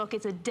nice look.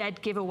 It's a dead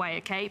giveaway,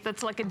 okay?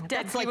 That's like a dead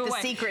giveaway. That's like the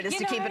secret is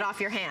to keep it off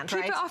your hand,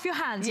 right? Keep it off your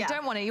hands. Yeah. You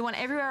don't want it. You want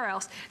it everywhere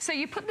else. So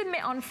you put the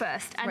mitt on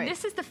first, and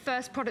this is the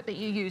first product that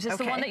you use. It's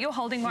the one that you're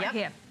holding right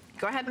here.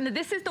 Go ahead. Now,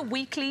 this is the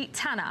weekly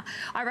tanner.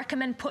 I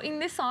recommend putting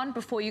this on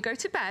before you go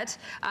to bed.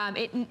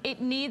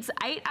 It needs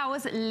 8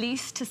 hours at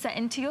least to set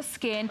into your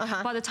skin.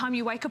 By the time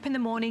you wake up in the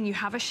morning, you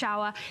have a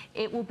shower,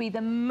 it will be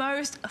the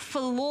most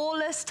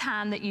flawless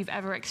tan that you've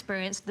ever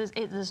experienced.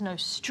 There's no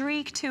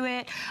streak to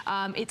it.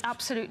 It's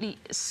absolutely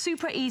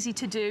super easy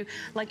to do.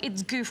 Like,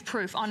 it's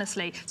goof-proof,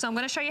 honestly. So I'm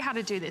going to show you how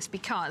to do this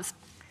because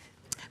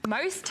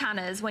most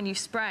tanners, when you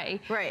spray,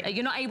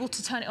 you're not able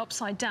to turn it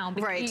upside down.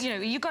 Because, you know,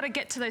 you've got to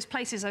get to those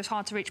places, those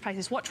hard to reach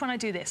places. Watch when I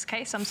do this,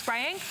 okay? So I'm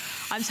spraying,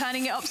 I'm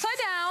turning it upside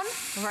down,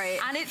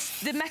 and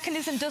the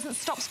mechanism doesn't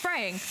stop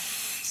spraying.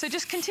 So it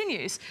just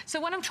continues. So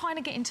when I'm trying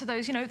to get into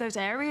those, you know, those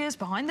areas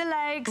behind the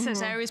legs,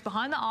 those areas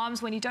behind the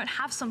arms, when you don't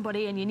have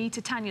somebody and you need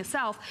to tan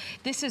yourself,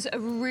 this is a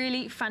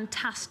really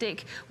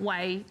fantastic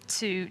way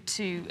to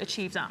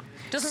achieve that.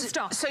 Doesn't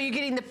stop. So you're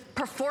getting the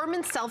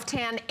Performance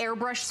Self-Tan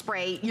Airbrush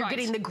Spray, you're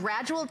getting the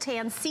Gradual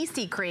Tan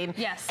CC Cream,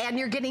 and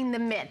you're getting the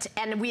mitt.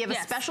 And we have a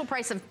special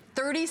price of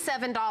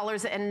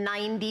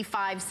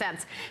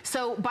 $37.95.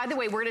 So, by the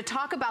way, we're going to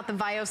talk about the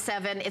Vio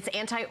 7. It's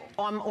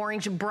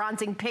anti-orange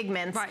bronzing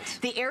pigments.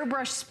 The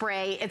airbrush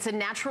spray, it's a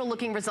natural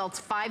looking results,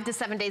 5 to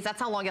 7 days.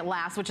 That's how long it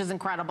lasts, which is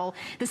incredible.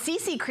 The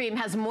CC cream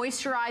has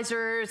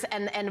moisturizers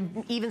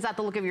and evens out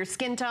the look of your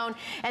skin tone.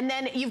 And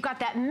then you've got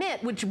that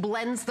mitt, which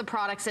blends the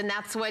products, and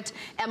that's what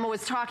Emma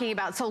was talking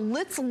about. So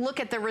let's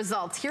look at the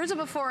results. Here's a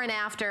before and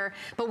after,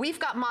 but we've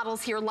got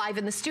models here live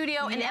in the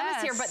studio, and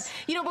Emma's here. But,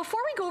 you know,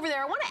 before we go over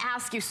there, I want to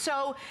ask you,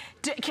 so,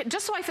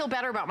 just so I feel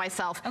better about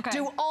myself,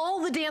 do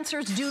all the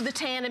dancers do the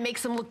tan and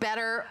makes them look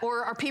better,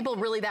 or are people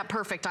really that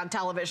perfect on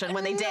television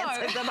when they dance?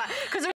 Because